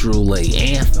cultural like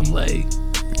anthem, like.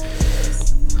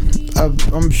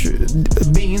 I'm sure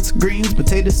beans, greens,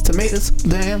 potatoes, tomatoes,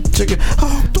 damn, chicken.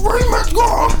 Oh, the remix,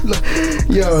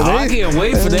 yo! I can't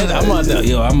wait for that. I'm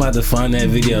about to find that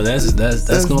video. That's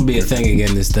gonna be a thing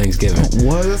again this Thanksgiving.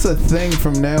 Well, that's a thing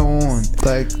from now on.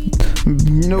 Like,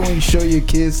 when you show your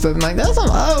kids stuff like that's some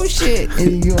old shit,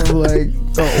 and you like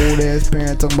an old ass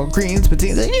parent talking about greens,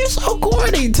 potatoes. You're so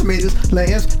corny. Tomatoes,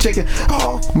 lambs, chicken.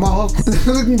 Oh, mom,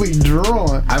 we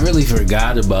drawing. I really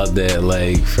forgot about that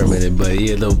like for a minute, but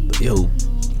yeah,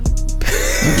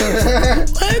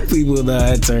 black people know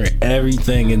how to turn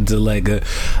everything into like a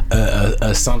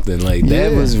something like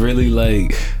that. Was really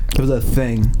like it was a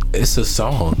thing. It's a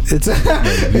song. It's a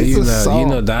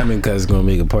song. Diamond Cut's gonna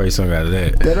make a party song out of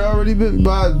that. That already been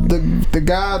by the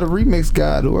guy, the remix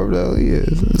guy, whoever the hell he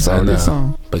is. It's already a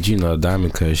song. But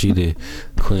Diamond Cut, she did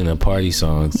clean up party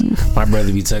songs. My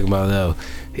brother be talking about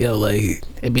like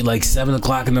it'd be like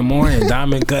 7:00 in the morning.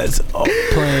 Diamond Cut's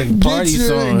playing party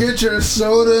songs. Get your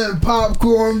soda and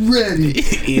popcorn ready.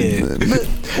 Yeah.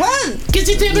 What? Get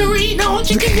your tambourine on.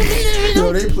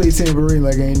 Yo, they play tambourine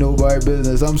like ain't nobody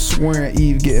business. I'm swearing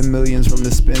Eve getting millions from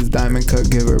the spins Diamond Cut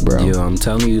give her, bro. Yo, I'm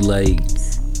telling you, like,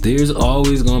 there's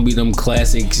always gonna be them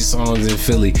classic songs in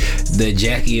Philly. The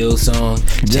Jackie O song.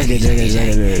 Jackie.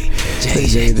 Philly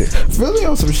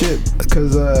on some shit.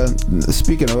 Cause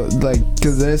speaking of like,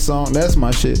 cause that song, that's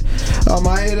my shit.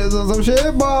 My head is on some shit,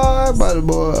 boy. By the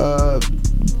boy,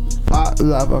 I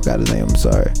forgot his name. I'm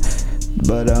sorry.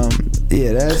 But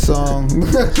yeah, that song.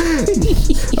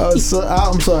 I'm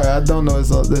sorry, I don't know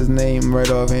his name right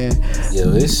offhand.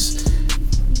 Yo,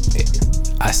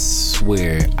 I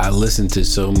swear, I listen to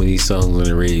so many songs on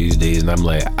the radio these days, and I'm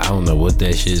like, I don't know what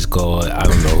that shit's called. I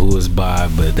don't know who it's by,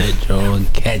 but that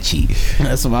joint catchy.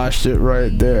 That's my shit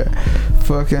right there.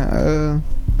 Fucking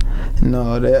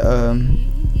no, that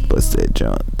what's that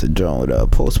joint? The joint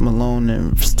with Post Malone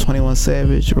and 21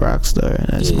 Savage, Rockstar.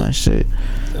 That's my shit.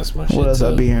 That's my shit. What else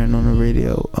I be hearing on the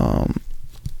radio?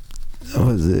 What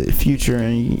was it? Future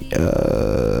and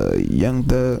Young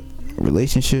Thug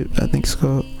Relationship, I think it's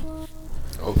called.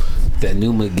 Oh, that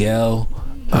new Miguel.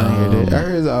 I heard it. I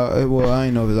heard his well, I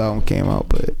didn't know if his album came out,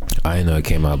 but I didn't know it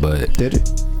came out, but did it?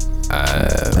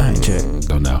 I ain't checked.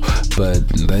 Don't know. But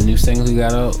that new single he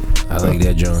got out, I like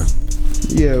that joint.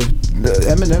 Yeah,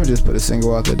 Eminem just put a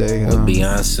single out today. With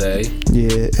Beyonce.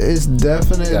 Yeah, it's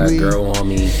definitely got Girl on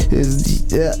Me.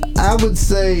 I would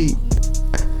say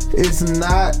it's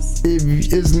not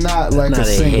like a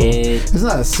single. It's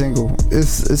not a single.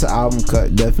 It's an album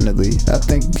cut, definitely. I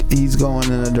think he's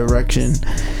going in a direction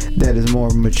that is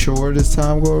more mature this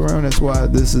time go around. That's why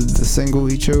this is the single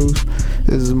he chose.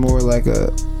 This is more like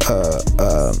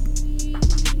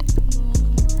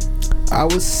I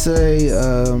would say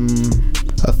a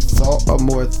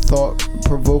more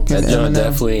thought-provoking That joint Eminem.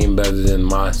 definitely ain't better than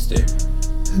Monster.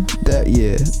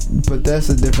 But that's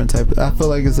a different type. I feel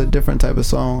like it's a different type of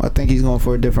song. I think he's going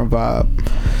for a different vibe.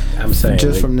 I'm saying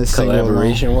just from this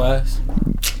collaboration wise,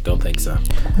 don't think so.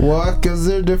 Well, because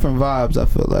they're different vibes. I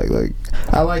feel like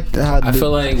I like how I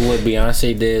feel like what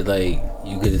Beyonce did, like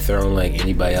you could have thrown like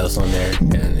anybody else on there,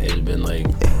 and it'd been like.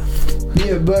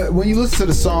 Yeah, but when you listen to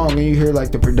the song and you hear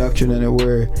like the production in it,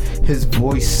 where his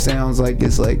voice sounds like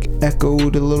it's like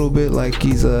echoed a little bit, like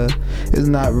he's it's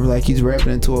not like he's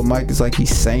rapping into a mic. It's like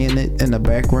he's saying it in the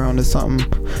background or something,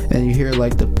 and you hear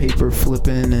like the paper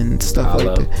flipping and stuff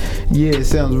hollow. like that. Yeah, it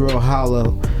sounds real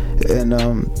hollow, and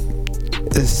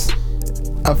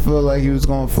I feel like he was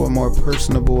going for a more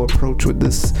personable approach with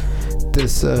this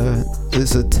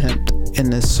attempt in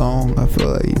this song. I feel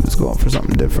like he was going for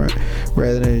something different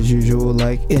rather than his usual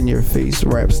like in your face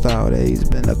rap style that he's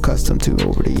been accustomed to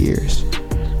over the years.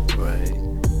 Right.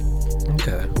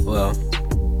 Okay. Well,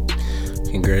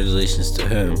 congratulations to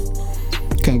him.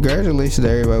 Congratulations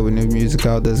to everybody with new music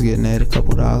out that's getting at a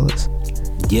couple dollars.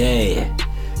 Yeah.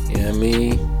 You know what I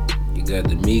mean? You got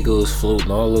the Migos floating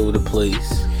all over the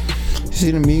place. You see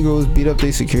the Migos beat up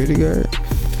their security guard?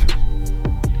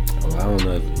 Oh, I don't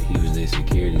know if he was their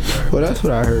security guard. Well, that's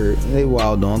what I heard. They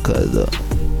wild on cuz though.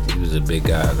 He was a big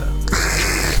guy though.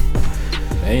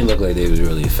 They ain't look like they was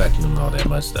really affecting him all that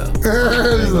much though.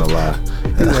 I ain't gonna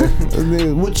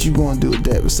lie. What you gonna do with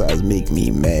that besides make me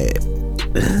mad?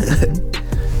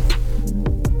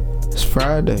 It's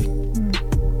Friday.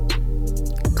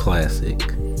 Classic.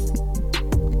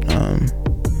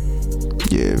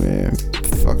 Yeah, man.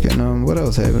 Fucking what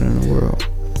else happened in the world?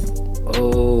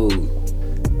 Oh,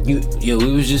 we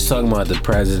was just talking about the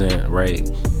president,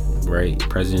 right?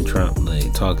 President Trump,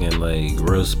 like talking like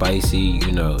real spicy.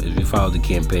 You know, if you followed the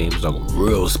campaign, he was talking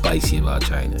real spicy about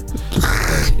China.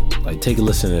 Like take a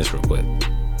listen to this real quick.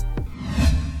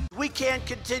 We can't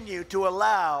continue to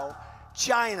allow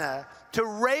China to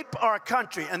rape our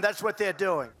country, and that's what they're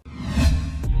doing.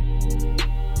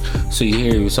 So you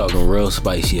hear he was talking real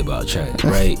spicy about China,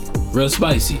 right? Real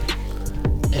spicy.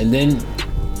 And then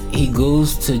he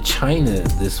goes to China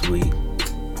this week.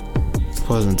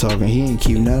 Wasn't talking. He ain't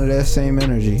keep none of that same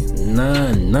energy.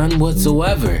 None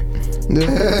whatsoever.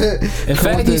 In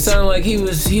fact, he sounded like he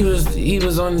was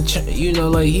on the, you know,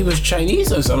 like he was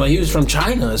Chinese or something. Like he was from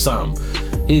China or something.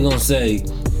 He gonna say,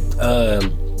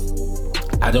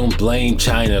 I don't blame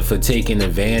China for taking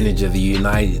advantage of the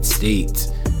United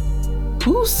States.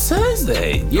 Who says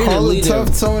that? You're all the the leader.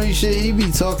 tough Tony shit. He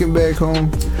be talking back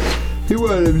home. He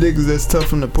one of them niggas that's tough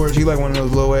from the porch. He like one of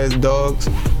those low ass dogs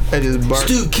that just bark.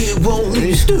 Stoop kid won't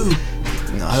leave Stoop.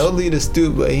 No, he'll lead the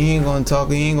Stoop, but he ain't gonna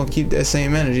talk. He ain't gonna keep that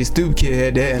same energy. Stoop kid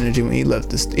had that energy when he left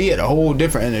the Stoop. He had a whole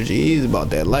different energy. He's about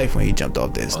that life when he jumped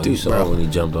off that Stoop, You saw bro. when he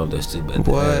jumped off that Stoop.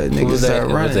 What? Niggas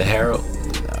started running. Was it Harold?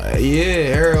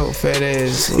 Yeah, Harold, fat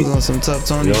ass, was on some tough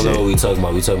Tony You don't shit. know what we talking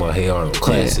about. We talking about Hey Arnold,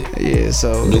 classic. Yeah,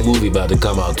 so New movie about to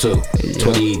come out too,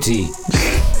 2018.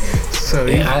 So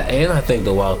And I think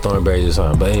the Wild Thornberrys or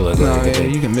something. But anyway, go ahead. yeah,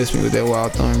 you can miss me with that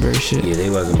Wild Thornberry shit. Yeah, they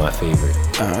wasn't my favorite.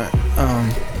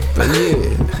 But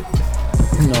yeah,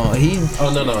 no, he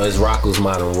Oh no, it's Rocco's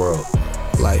Modern World.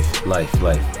 life.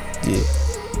 Yeah,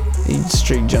 he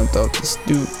straight jumped off the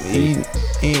Stoop. He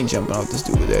ain't jumping off the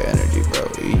Stoop with that energy, bro.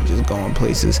 He just going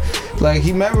places. Like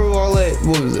he remember all that.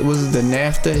 What was it? Was it the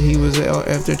NAFTA he was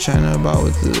after China about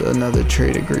with another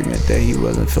trade agreement that he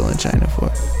wasn't feeling China for?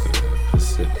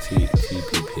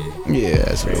 TPP. Yeah,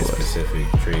 that's what Very it was. specific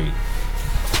trade.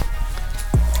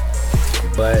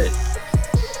 But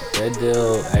that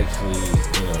deal actually,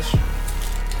 you know,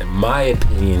 in my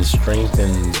opinion,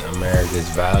 strengthens America's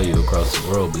value across the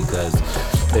world, because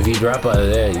if you drop out of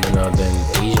that, you know,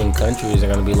 then Asian countries are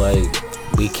gonna be like,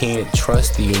 we can't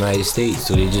trust the United States,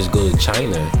 so they just go to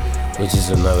China, which is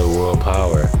another world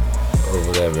power or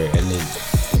whatever, and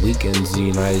it weakens the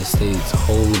United States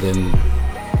hold in,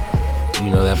 you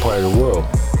know, that part of the world.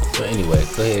 So anyway,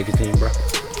 go ahead, continue, bro.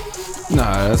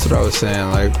 Nah, that's what I was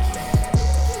saying. Like,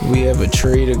 we have a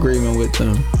trade agreement with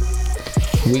them.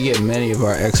 We get many of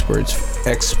our imports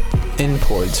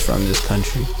from this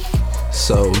country.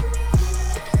 So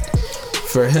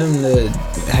for him to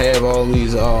have all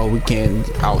these, we can't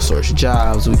outsource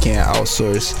jobs, we can't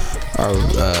outsource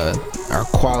our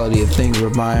quality of things we're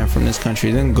buying from this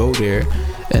country, then go there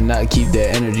and not keep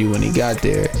that energy when he got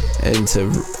there, and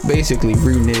to basically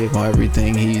renege on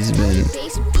everything he's been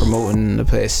promoting in the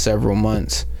past several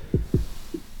months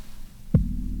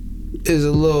is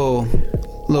a little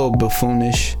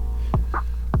buffoonish,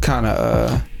 kind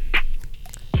of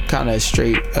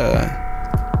straight,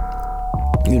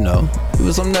 you know, it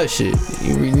was some nut shit.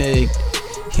 He reneged.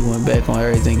 He went back on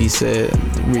everything he said,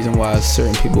 the reason why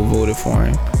certain people voted for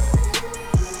him.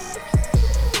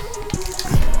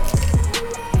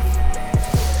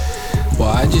 Well,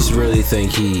 I just really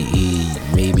think he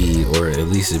maybe, or at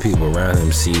least the people around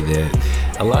him, see that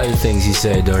a lot of the things he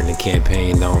said during the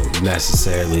campaign don't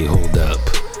necessarily hold up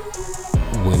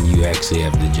when you actually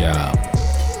have the job.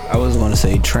 I was going to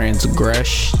say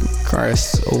transgress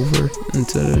over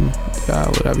into the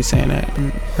job. Would I be saying that in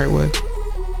the right way?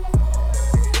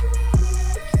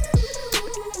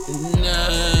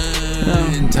 No,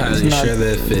 entirely sure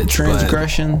that fits.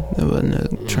 Transgression? It wasn't a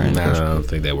transgression. No, I don't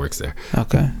think that works there.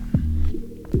 Okay.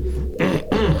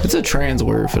 It's a trans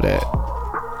word for that.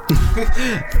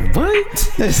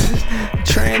 What?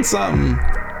 Trans something.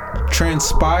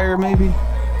 Transpire, maybe?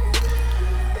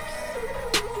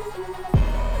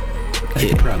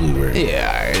 It probably works.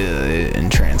 Yeah, alright,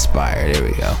 and transpire. There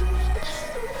we go.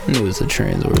 I knew it was a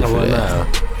trans word for that.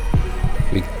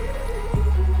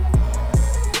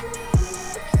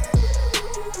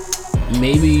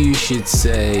 Maybe you should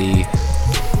say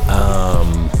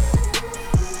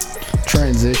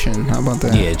transition. How about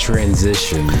that? Yeah,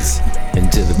 transitions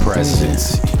into the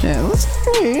presence. Yeah, let's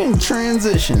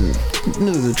transition.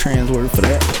 There's a trans word for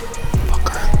that.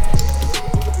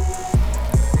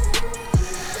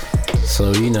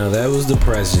 So, you know, that was the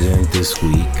president this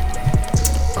week.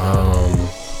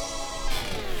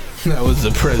 That was the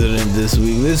president this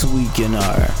week. This week in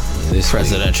our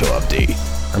presidential update.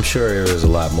 I'm sure there was a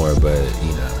lot more, but,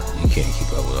 you know, you can't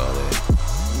keep up with all that.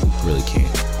 You really can't.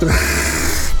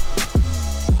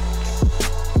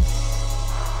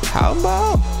 How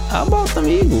about them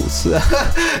Eagles?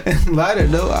 Lighter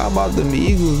though, how about them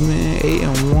Eagles, man?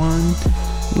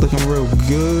 8-1, looking real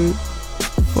good.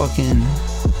 Fucking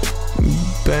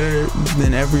better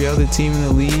than every other team in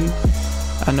the league.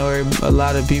 I know a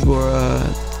lot of people are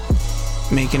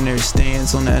making their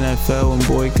stance on the NFL and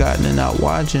boycotting and not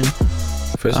watching.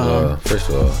 First of all,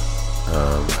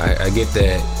 I get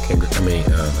that.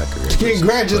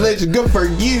 Congratulations, good for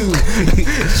you.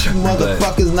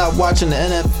 Motherfuckers not watching the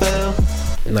NFL.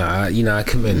 Nah, I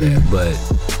commend that, but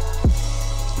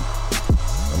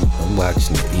I'm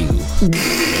watching the Eagles.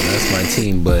 That's my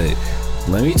team. But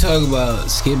let me talk about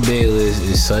Skip Bayless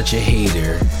is such a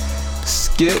hater.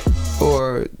 Skip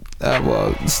or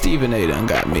well, Stephen A. done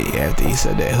got me after he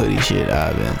said that hoodie shit.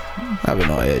 I've been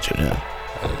on edge with him.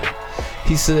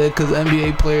 He said because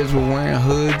NBA players were wearing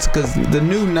hoods because the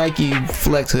new Nike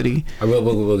Flex hoodie.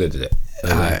 We'll get to that.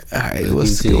 Alright.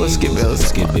 What's Skip Bayless?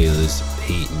 Skip Bayless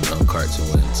hating on Carson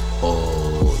Wentz all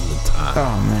the time.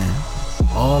 Oh man,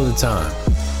 all the time.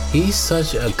 He's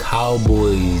such a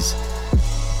Cowboys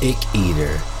ick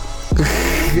eater.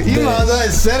 You might as well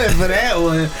have said it for that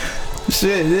one.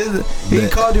 Shit, he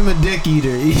called him a dick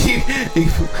eater.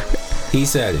 He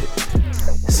said it.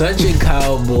 Such a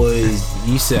Cowboys,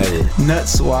 you said it. Nut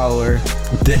swallower.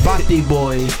 Body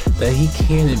boy. That he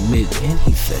can't admit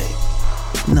anything.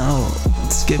 No,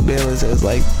 Skip Bayless has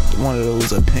like one of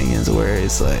those opinions where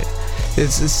it's like,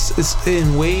 it's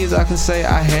in ways I can say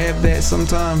I have that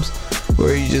sometimes,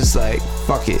 where you just like,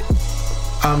 fuck it,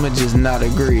 I'ma just not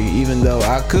agree, even though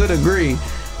I could agree.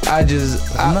 I'm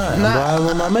riding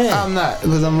with my man. I'm not,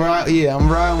 because I'm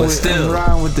riding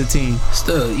with the team.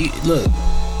 Still, look,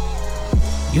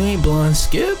 you ain't blind,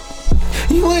 Skip.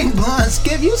 You ain't blind,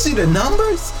 Skip. You see the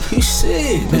numbers? You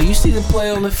see it. Man, you see the play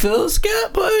on the field,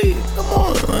 Skip, buddy. Come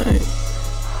on, man.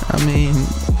 I mean,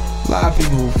 a lot of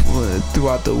people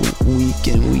throughout the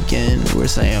weekend were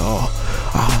saying,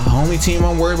 the only team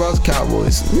I'm worried about is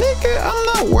Cowboys. Nigga, I'm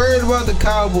not worried about the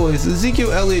Cowboys.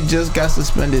 Ezekiel Elliott just got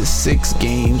suspended 6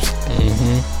 games.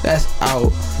 That's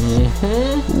out.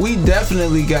 We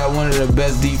definitely got one of the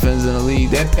best defenses in the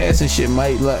league. That passing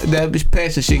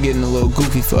shit getting a little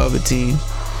goofy for other teams.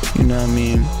 You know what I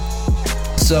mean?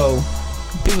 So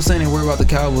people saying they worry about the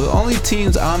Cowboys. Only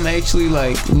teams I'm actually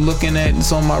like looking at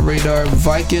that's on my radar: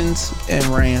 Vikings and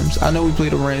Rams. I know we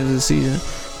played the Rams this season.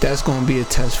 That's gonna be a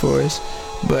test for us.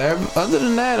 But other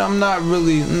than that, I'm not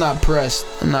pressed.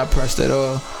 I'm not pressed at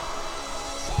all.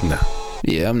 No.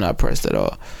 Yeah, I'm not pressed at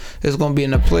all. It's gonna be in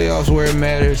the playoffs where it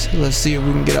matters. Let's see if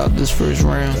we can get out this first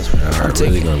round. I'm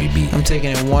taking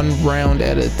it one round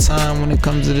at a time when it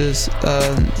comes to this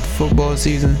football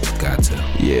season. Got to.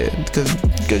 Yeah,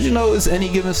 because you know it's any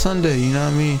given Sunday. You know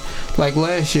what I mean? Like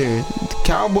last year, the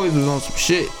Cowboys was on some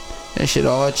shit. That shit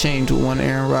all changed with one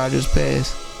Aaron Rodgers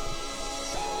pass.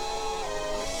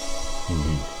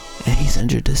 And he's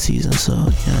injured this season, so you know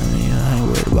what I mean. I ain't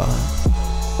worried about him.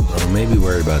 Well, maybe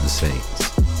worried about the Saints.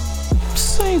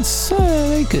 Saints,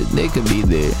 they could be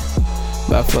there,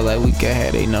 but I feel like we could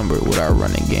have a number with our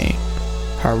running game.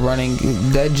 Our running,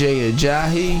 that Jay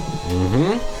Ajayi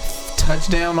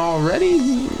touchdown already,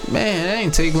 man, that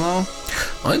ain't take long.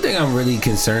 Only thing I'm really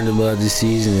concerned about this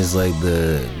season is like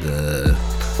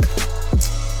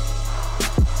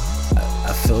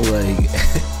I feel like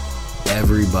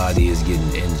everybody is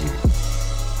getting injured.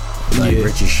 Like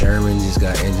Richard Sherman just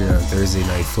got injured on Thursday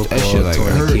Night Football. That shit like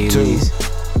hurt Achilles. Too.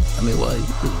 I mean, well, he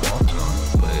was walking on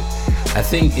it, but I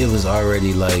think it was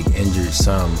already like injured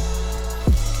some.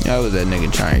 That was that nigga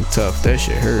trying tough. That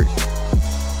shit hurt.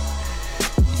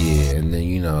 Yeah, and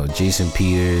then Jason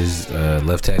Peters,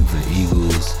 left tackle for the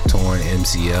Eagles, torn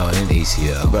MCL and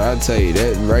ACL. But I tell you,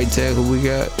 that right tackle we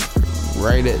got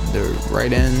right at the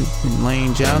right end,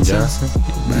 Lane Johnson.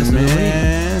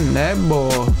 Man, that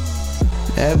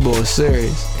boy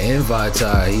serious. And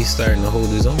Vitae, he's starting to hold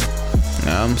his own.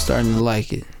 I'm starting to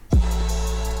like it.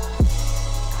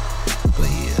 But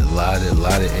yeah, a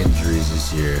lot of injuries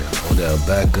this year. Odell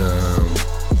Beckham,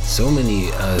 so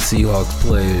many Seahawks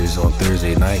players on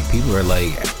Thursday night. People are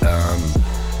like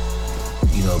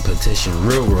petition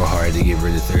real hard to get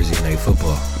rid of Thursday night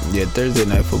football. Yeah, Thursday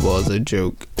night football is a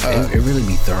joke. It really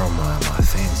be throwing my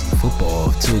fantasy football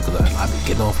off too, because I be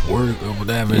getting off work or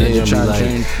whatever. Yeah, And then trying be to like,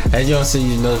 change. and you don't see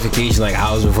your notification like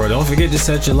hours before. Don't forget to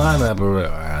set your lineup. Or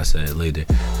I said it later.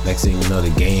 Next thing you know,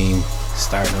 the game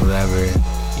starting or whatever.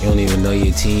 You don't even know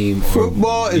your team.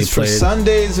 Football is for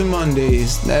Sundays and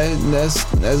Mondays. That's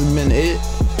been it.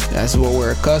 That's what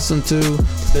we're accustomed to.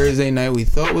 Thursday night we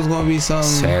thought was gonna be something.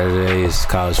 Saturday is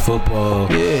college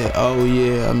football. Yeah. Oh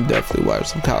yeah. I'm definitely watching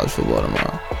some college football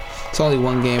tomorrow. It's only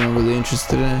one game I'm really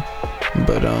interested in,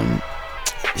 but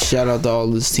shout out to all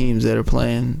those teams that are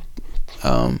playing.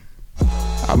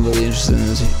 I'm really interested in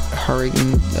this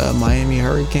Miami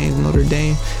Hurricanes, Notre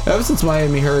Dame. Ever since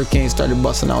Miami Hurricanes started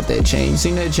busting out that chain, you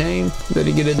seen that chain that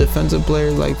they get a defensive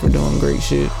player like for doing great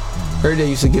shit? Heard they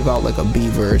used to give out like a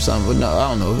beaver or something, but no, I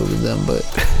don't know if it was them, but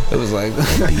it was like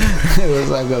it was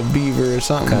like a beaver or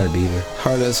something. Kind of beaver.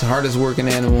 Hardest working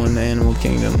animal in the animal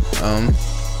kingdom.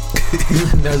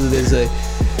 That's what they say.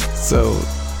 So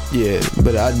yeah,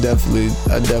 but I definitely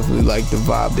like the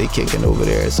vibe they kicking over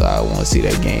there. So I want to see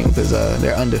that game because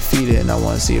they're undefeated, and I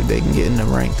want to see if they can get in the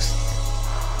ranks.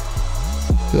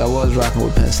 Because I was rocking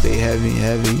with Penn State heavy.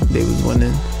 They was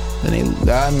winning. Then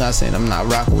I'm not saying I'm not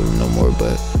rocking with them no more,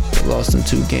 but they lost them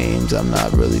 2 games. I'm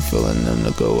not really feeling them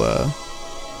to go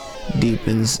deep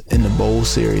in the bowl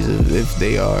series if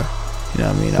they are. You know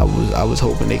what I mean? I was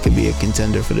hoping they could be a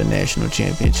contender for the national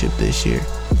championship this year.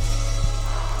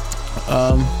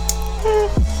 I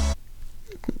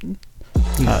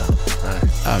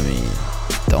mean,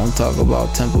 don't talk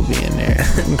about Temple being there.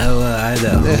 Oh, well, I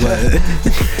know,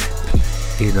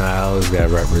 but I always gotta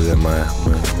represent my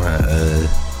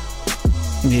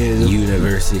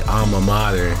university alma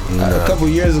mater. A couple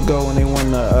years ago, when they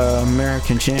won the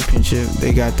American Championship,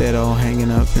 they got that all hanging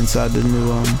up inside the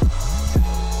new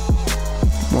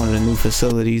one of the new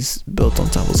facilities built on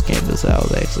Temple's campus that I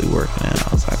was actually working at.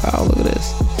 I was like, oh, look at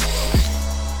this.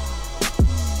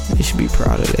 They should be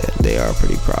proud of that. They are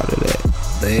pretty proud of that.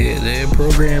 They're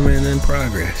programming in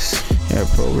progress. Their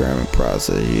programming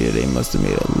process, yeah, they must have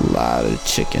made a lot of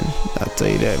chicken. I'll tell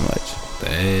you that much.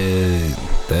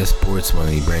 That sports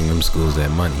money bring them schools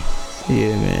that money.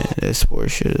 Yeah, man, that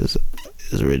sports shit is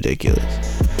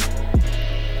ridiculous.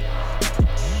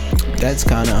 That's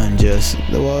kind of unjust.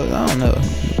 Well, I don't know.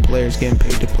 The players getting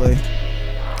paid to play.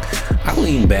 I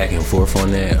lean back and forth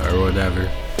on that or whatever.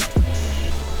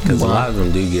 Because a lot of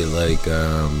them do get like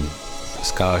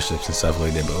scholarships and stuff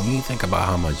like that. But when you think about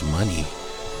how much money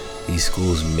these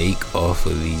schools make off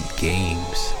of these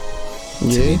games, to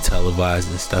be televised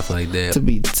and stuff like that. To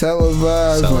be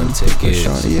televised. Selling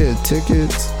tickets. Yeah,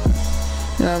 tickets.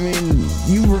 You know what I mean?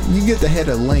 You get the head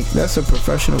of Link. That's a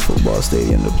professional football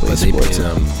stadium to play but they sports. pay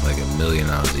them like $1 million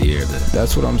a year to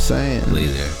that's what I'm saying. play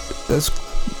there.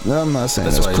 I'm not saying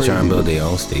that's why crazy. they're trying to build their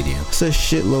own stadium. It's a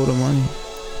shitload of money.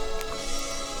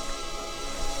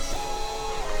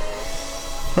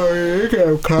 Oh yeah, they got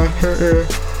a concert here.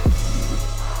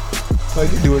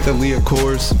 Like you do with the Leah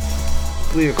Coors.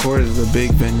 Leah Coors is a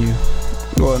big venue.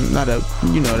 Well, not a,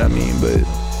 you know what I mean, but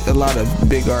a lot of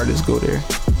big artists go there.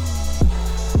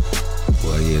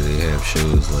 Well, yeah, they have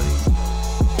shows like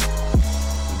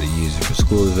they use it for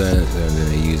school events, and then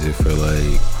they use it for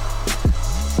like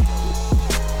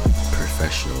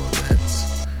professional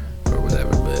events or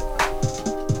whatever. But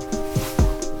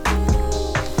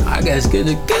I guess get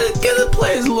the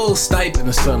players a little stipend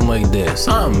or something like that.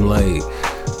 Something like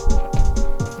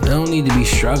they don't need to be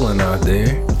struggling out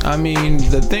there. I mean,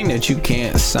 the thing that you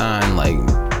can't sign like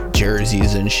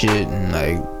jerseys and shit, and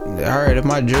like, all right, if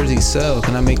my jersey sell,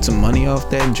 can I make some money off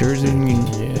that jersey? I mean,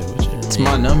 it's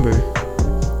my number,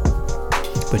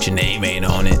 but your name ain't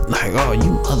on it. Like, oh,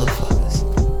 you motherfuckers.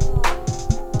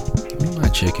 Give me my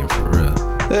chicken for real.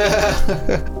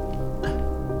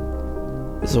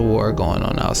 There's a war going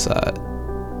on outside.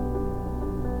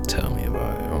 Tell me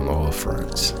about it on all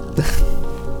fronts.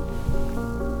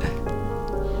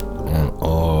 On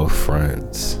all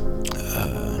fronts.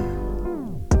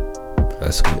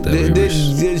 That's what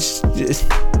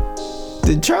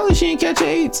did Charlie Sheen catch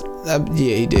AIDS? Yeah,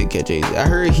 he did catch AIDS. I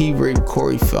heard he raped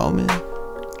Corey Feldman.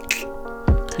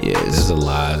 Yeah, there's a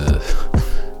lot of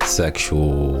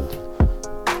sexual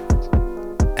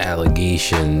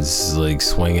allegations like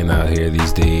swinging out here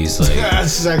these days. Like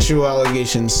sexual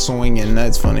allegations swinging.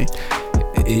 That's funny.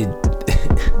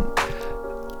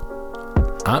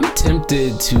 I'm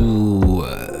tempted to.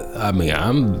 I'm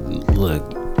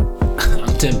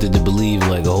tempted to believe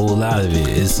like a whole lot of it.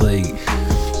 It's like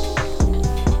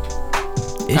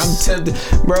I'm tempted,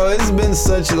 bro. It's been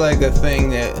such like a thing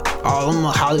that all them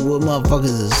Hollywood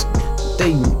motherfuckers is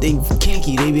they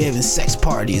kinky. They be having sex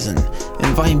parties and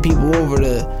inviting people over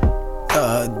to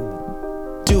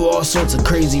do all sorts of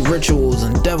crazy rituals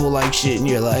and devil-like shit. And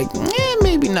you're like,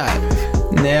 maybe not.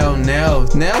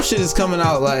 Now shit is coming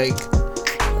out like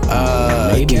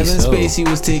Kevin Spacey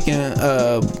was taking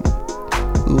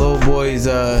little boy's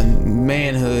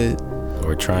manhood,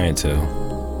 or trying to.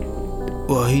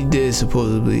 Well, he did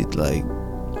supposedly, like,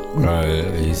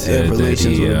 he said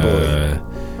relations with a boy.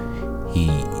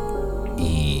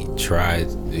 He tried,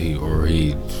 I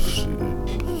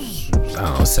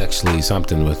don't know, sexually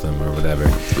something with him or whatever,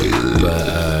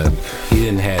 but he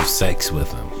didn't have sex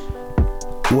with him.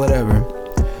 Whatever.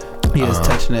 He was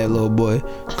touching that little boy,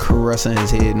 caressing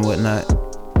his head and whatnot. That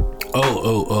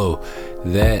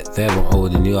one. Oh,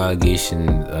 the new allegation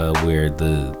where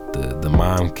the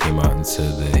mom came out and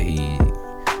said that he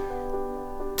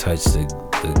touched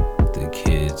the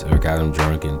kids or got him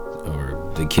drunk,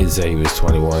 or the kid said he was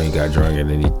 21, he got drunk, and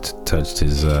then he touched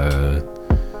his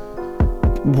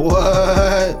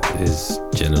his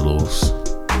genitals.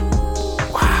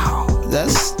 Wow,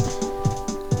 that's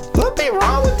what be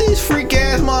wrong with these freak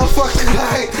ass motherfuckers?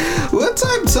 Like, what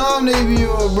type of time they be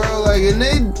on, bro? Like, and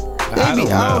they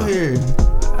be out here.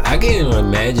 I can't even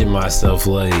imagine myself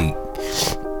like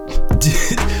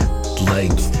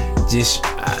just.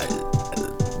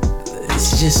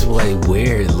 It's just like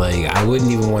weird. Like, I wouldn't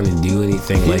even want to do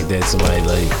anything like that. Somebody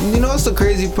like, you know what's the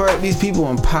crazy part? These people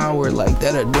in power, like,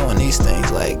 that are doing these things,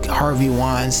 like Harvey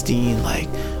Weinstein, like,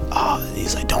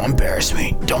 he's like, don't embarrass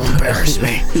me,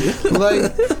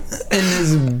 like, in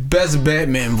his best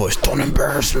Batman voice, don't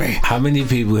embarrass me. How many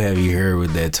people have you heard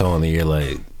with that tone and you're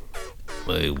like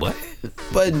what?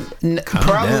 But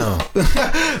calm down.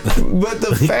 But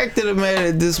the fact of the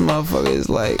matter, this motherfucker is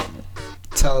like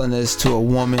telling this to a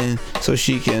woman so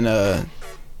she can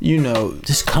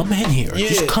just come in here. Yeah.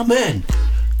 Just come in.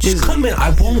 Just come in.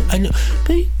 I won't. I know.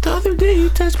 But the other day you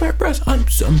touched my breast. I'm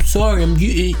sorry.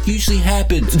 It usually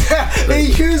happens.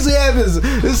 It usually happens.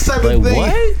 This type of thing.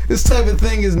 What? This type of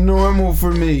thing is normal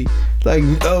for me. Like,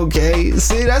 okay.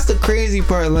 See, that's the crazy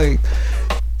part. Like,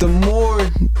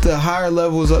 the higher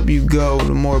levels up you go,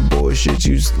 the more bullshit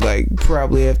you like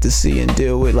probably have to see and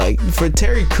deal with. Like, for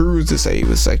Terry Crews to say he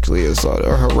was sexually assaulted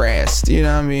or harassed, you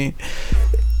know what I mean?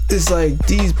 It's like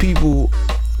these people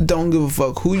don't give a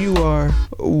fuck who you are,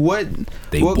 what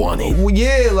they want it.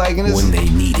 Yeah, like, and when they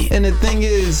need it. And the thing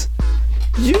is,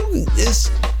 you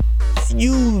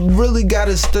really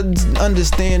gotta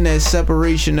understand that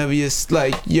separation of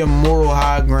your moral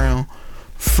high ground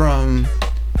from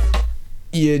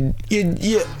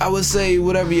I would say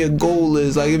whatever your goal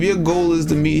is. Like, if your goal is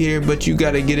to meet here but you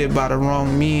gotta get it by the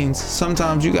wrong means,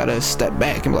 sometimes you gotta step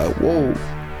back and be like, whoa,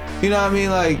 you know what I mean?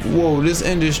 Like, whoa, this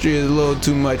industry is a little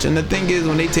too much. And the thing is,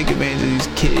 when they take advantage of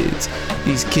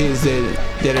these kids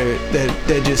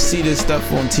that just see this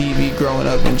stuff on TV growing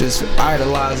up and just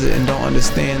idolize it and don't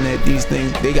understand that these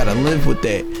things, they gotta live with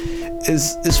that,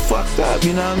 it's fucked up,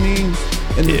 you know what I mean?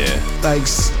 And like,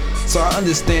 so I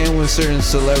understand when certain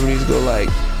celebrities go like,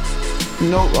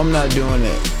 nope, I'm not doing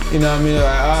it. You know what I mean?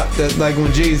 That's like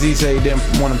when Jay-Z say he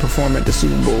didn't want to perform at the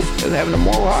Super Bowl. That's having a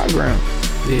moral high ground.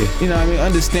 Yeah. You know what I mean?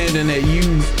 Understanding that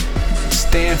you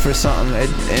stand for something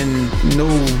and no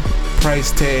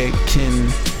price tag can,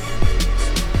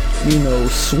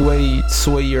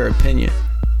 sway your opinion.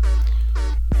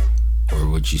 Or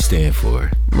what you stand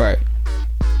for. Right.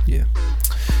 Yeah.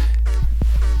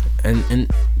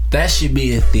 And that should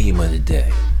be a theme of the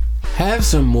day. Have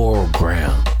some moral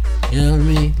ground. You know what I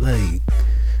mean? Like,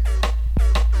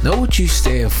 know what you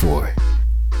stand for.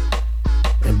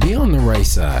 And be on the right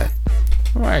side.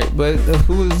 Right, but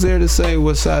who is there to say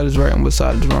what side is right and what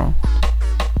side is wrong?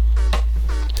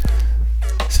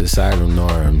 Societal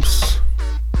norms.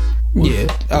 Okay.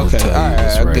 All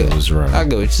right. What's wrong. I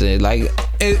get what you're saying. Like,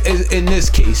 in this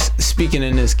case, speaking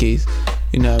in this case,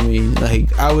 you know what I mean?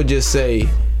 Like, I would just say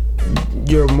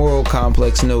your moral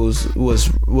complex knows was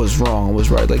wrong,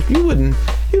 was right. Like, it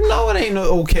ain't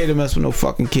okay to mess with no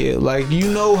fucking kid. Like,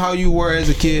 you know how you were as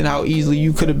a kid and how easily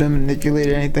you could have been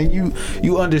manipulated or anything.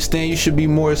 You understand you should be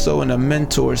more so in a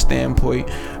mentor standpoint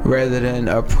rather than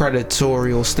a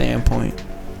predatorial standpoint.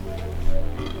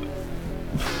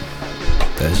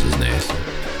 That's just nasty.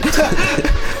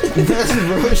 That's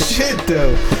real shit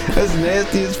though. That's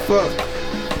nasty as fuck.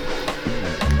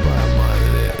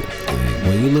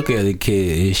 When you look at a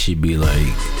kid, it should be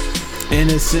like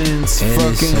innocence,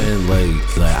 fucking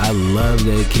like I love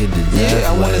that kid to death.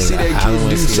 Yeah, I want to see that kid I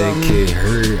want to see that kid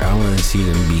hurt. I want to see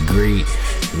them be great.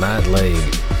 Not like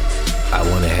I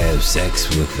want to have sex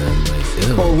with them. Like,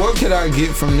 ew. Or what could I get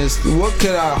from this? What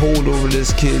could I hold over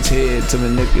this kid's head to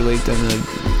manipulate them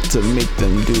to make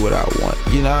them do what I want?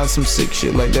 You know, some sick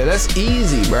shit like that. That's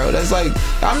easy, bro. That's like,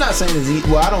 I'm not saying it's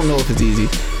easy. Well, I don't know if it's easy,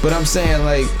 but I'm saying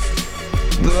like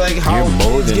how you're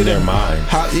molding kids their mind.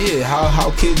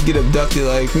 How kids get abducted.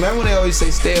 Like, remember when they always say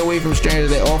stay away from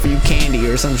strangers? They offer you candy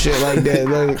or some shit like that.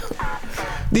 Like,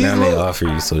 now they offer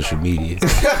you social media.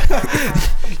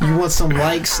 You want some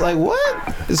likes? Like,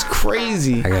 what? It's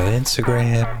crazy. I got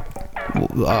Instagram.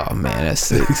 Oh man, that's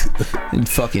sick. And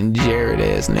fucking Jared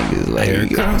ass niggas. Like, Here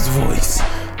comes voice.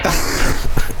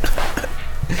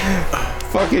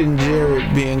 Fucking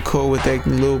Jared being cool with that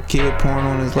little kid porn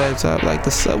on his laptop, like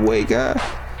the Subway guy.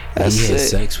 That's he sick. had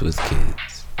sex with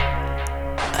kids.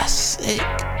 That's sick.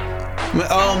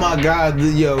 Oh my god,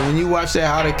 yo, when you watch that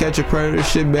How to Catch a Predator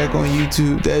shit back on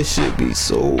YouTube, that shit be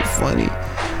so funny.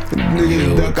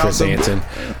 Niggas duck out Chris Hansen.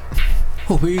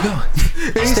 Oh, where you going?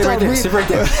 Stay right there. Stay right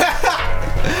there.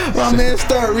 My man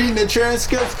started reading the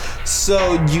transcripts.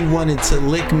 So you wanted to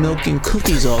lick milk and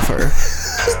cookies off her?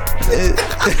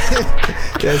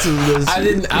 That's what I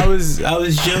didn't. I was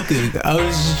joking. I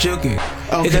was just joking.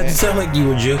 Okay. It doesn't sound like you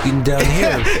were joking down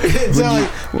here. It sounded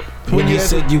like when you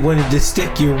said you wanted to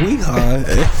stick your wing on.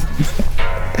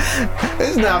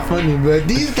 It's not funny, but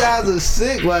these guys are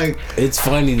sick. Like, it's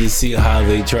funny to see how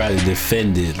they try to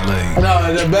defend it. Like,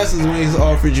 no, the best is when he's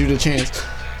offered you the chance.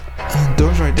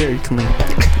 Door's right there. You can leave.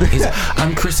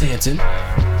 I'm Chris Hansen.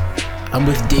 I'm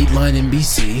with Dateline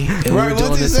NBC, and right, we're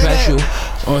doing a special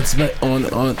on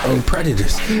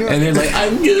Predators. And they're like, I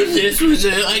knew this was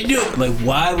it. I knew it. Like,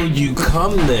 why would you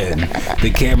come then? The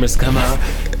cameras come out.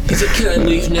 He said, can I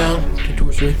leave now? The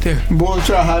door's right there. Boy,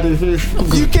 try to hide his face.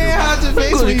 You can't hide your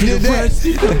face when you did that.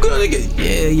 I'm gonna get.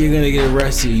 Yeah, you're gonna get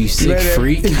arrested. You sick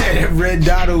freak. That red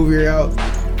dot over your out.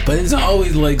 But it's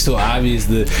always like so obvious.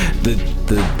 The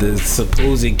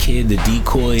supposed kid, the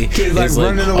decoy, kid's like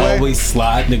running away, always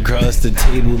sliding across the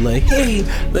table, like, hey,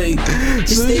 like,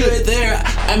 just stay right there.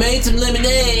 I made some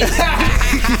lemonade.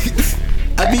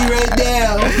 I'll be right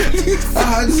down.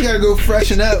 I just gotta go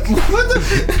freshen up. What the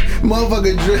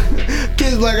motherfucker?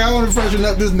 Kids like, I want to freshen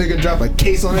up. This nigga drop a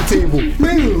case on the table.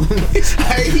 Boom.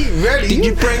 Hey, he ready. Did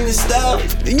you bring the stuff?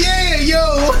 Yeah,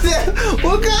 yo.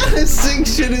 What kind of sick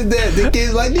shit is that? The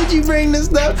kid's like, did you bring the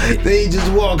stuff? Then he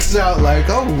just walks out like,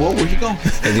 oh, where you going?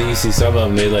 And then you see some of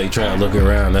them, they like try to look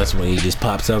around. That's when he just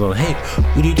pops out on, hey,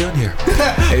 what are you doing here?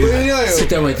 Hey, what are you doing? Sit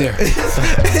down right there.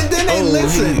 And then they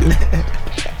listen.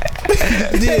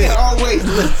 They always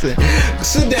listen.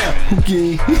 Sit down.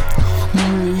 Okay.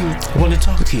 I want to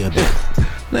talk to you a bit.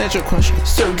 Answer your question.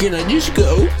 So can I just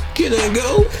go? Can I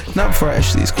go? Not before I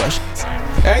ask these questions.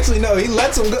 Actually, no. He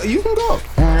lets him go. You can go.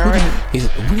 All right. He's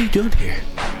like, what are you doing here?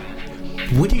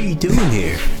 What are you doing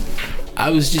here? I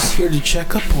was just here to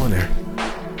check up on her.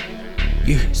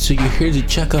 So you're here to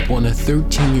check up on a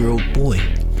 13-year-old boy.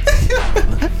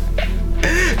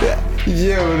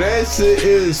 Yo, that shit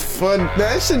is fun.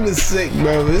 That shit is sick,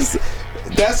 bro.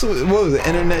 That's what was it?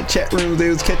 Internet chat rooms. They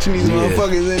was catching these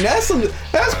motherfuckers, and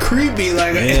that's creepy.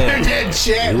 Like an internet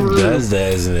chat room. Who does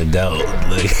that as an adult?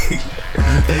 Like,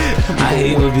 I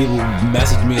hate when people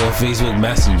message me on Facebook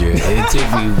Messenger. It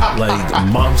take me like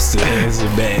months to answer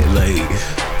back. Like,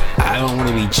 I don't want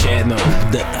to be chatting on.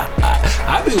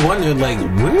 I be wondering, like,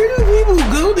 where do people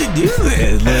go to do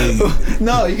that? Like,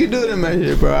 no, you can do it in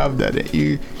Messenger, bro. I've done it.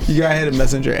 You gotta hit a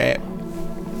Messenger app.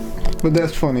 But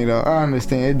that's funny though. I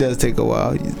understand. It does take a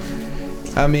while.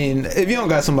 I mean, if you don't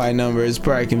got somebody's number, it's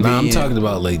probably convenient. I'm talking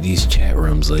about like these chat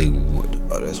rooms. Like,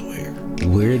 oh, that's weird.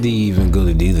 Where do you even go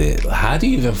to do that? How do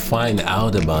you even find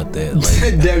out about that?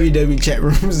 Like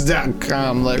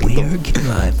www.chatrooms.com. Like, where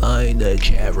can I find a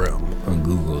chat room on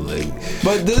Google? Like,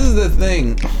 but this is the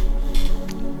thing.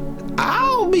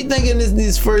 I'll be thinking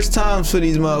these first times for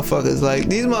these motherfuckers. Like,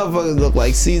 these motherfuckers look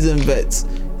like seasoned vets.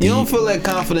 You don't feel that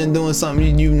confident doing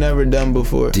something you've never done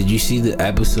before. Did you see the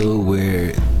episode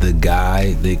where the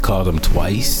guy, they called him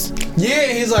twice? Yeah,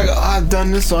 he's like, oh, I've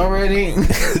done this already.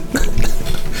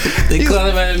 They called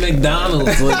him at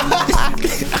McDonald's. Like,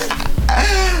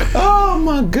 oh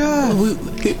my god.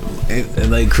 And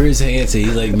like Chris Hansen,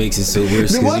 he like makes it so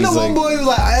worse. The one boy was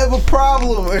like, I have a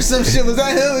problem or some shit. Was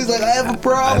that him? He's like, I have a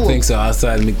problem. I think so.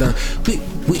 Outside of McDonald's,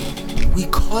 we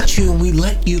caught you and we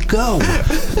let you go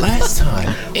last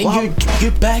time, and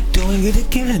you're back doing it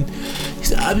again. He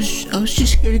said, I was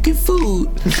just here to get food.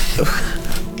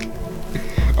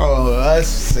 Oh, that's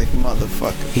sick,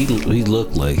 motherfucker. He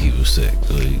looked like he was sick,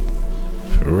 like,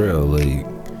 for real, like.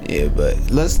 Yeah, but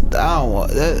I don't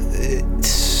want that.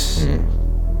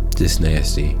 Just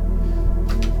nasty,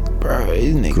 bro.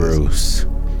 These niggas. Gross.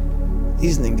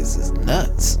 These niggas is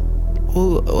nuts.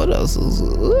 What else is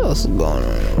going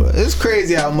on? It's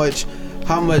crazy how much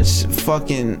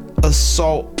fucking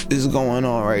assault is going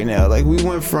on right now. Like, we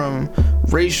went from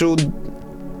racial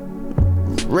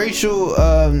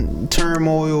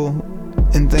turmoil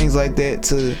and things like that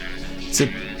to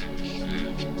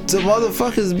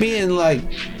motherfuckers being like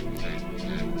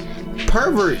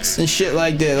perverts and shit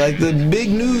like that. Like, the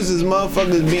big news is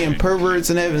motherfuckers being perverts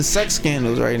and having sex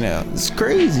scandals right now. It's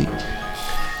crazy.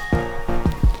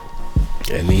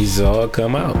 And these all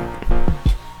come out.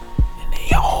 And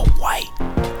they all white.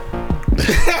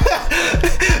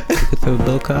 Throw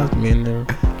Bill Cosby in there.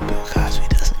 Bill Cosby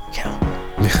doesn't count.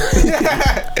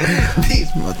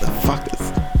 These motherfuckers.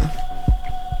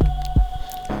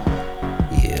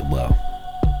 Yeah, well.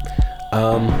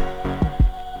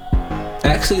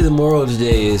 Actually, the moral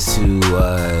today is to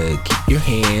keep your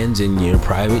hands and your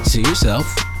private to yourself.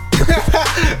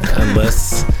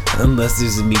 unless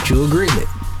there's a mutual agreement.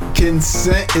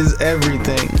 Consent is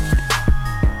everything.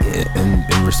 Yeah,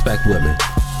 and respect women.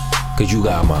 Cause you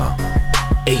got my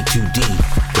A2D,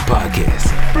 the podcast.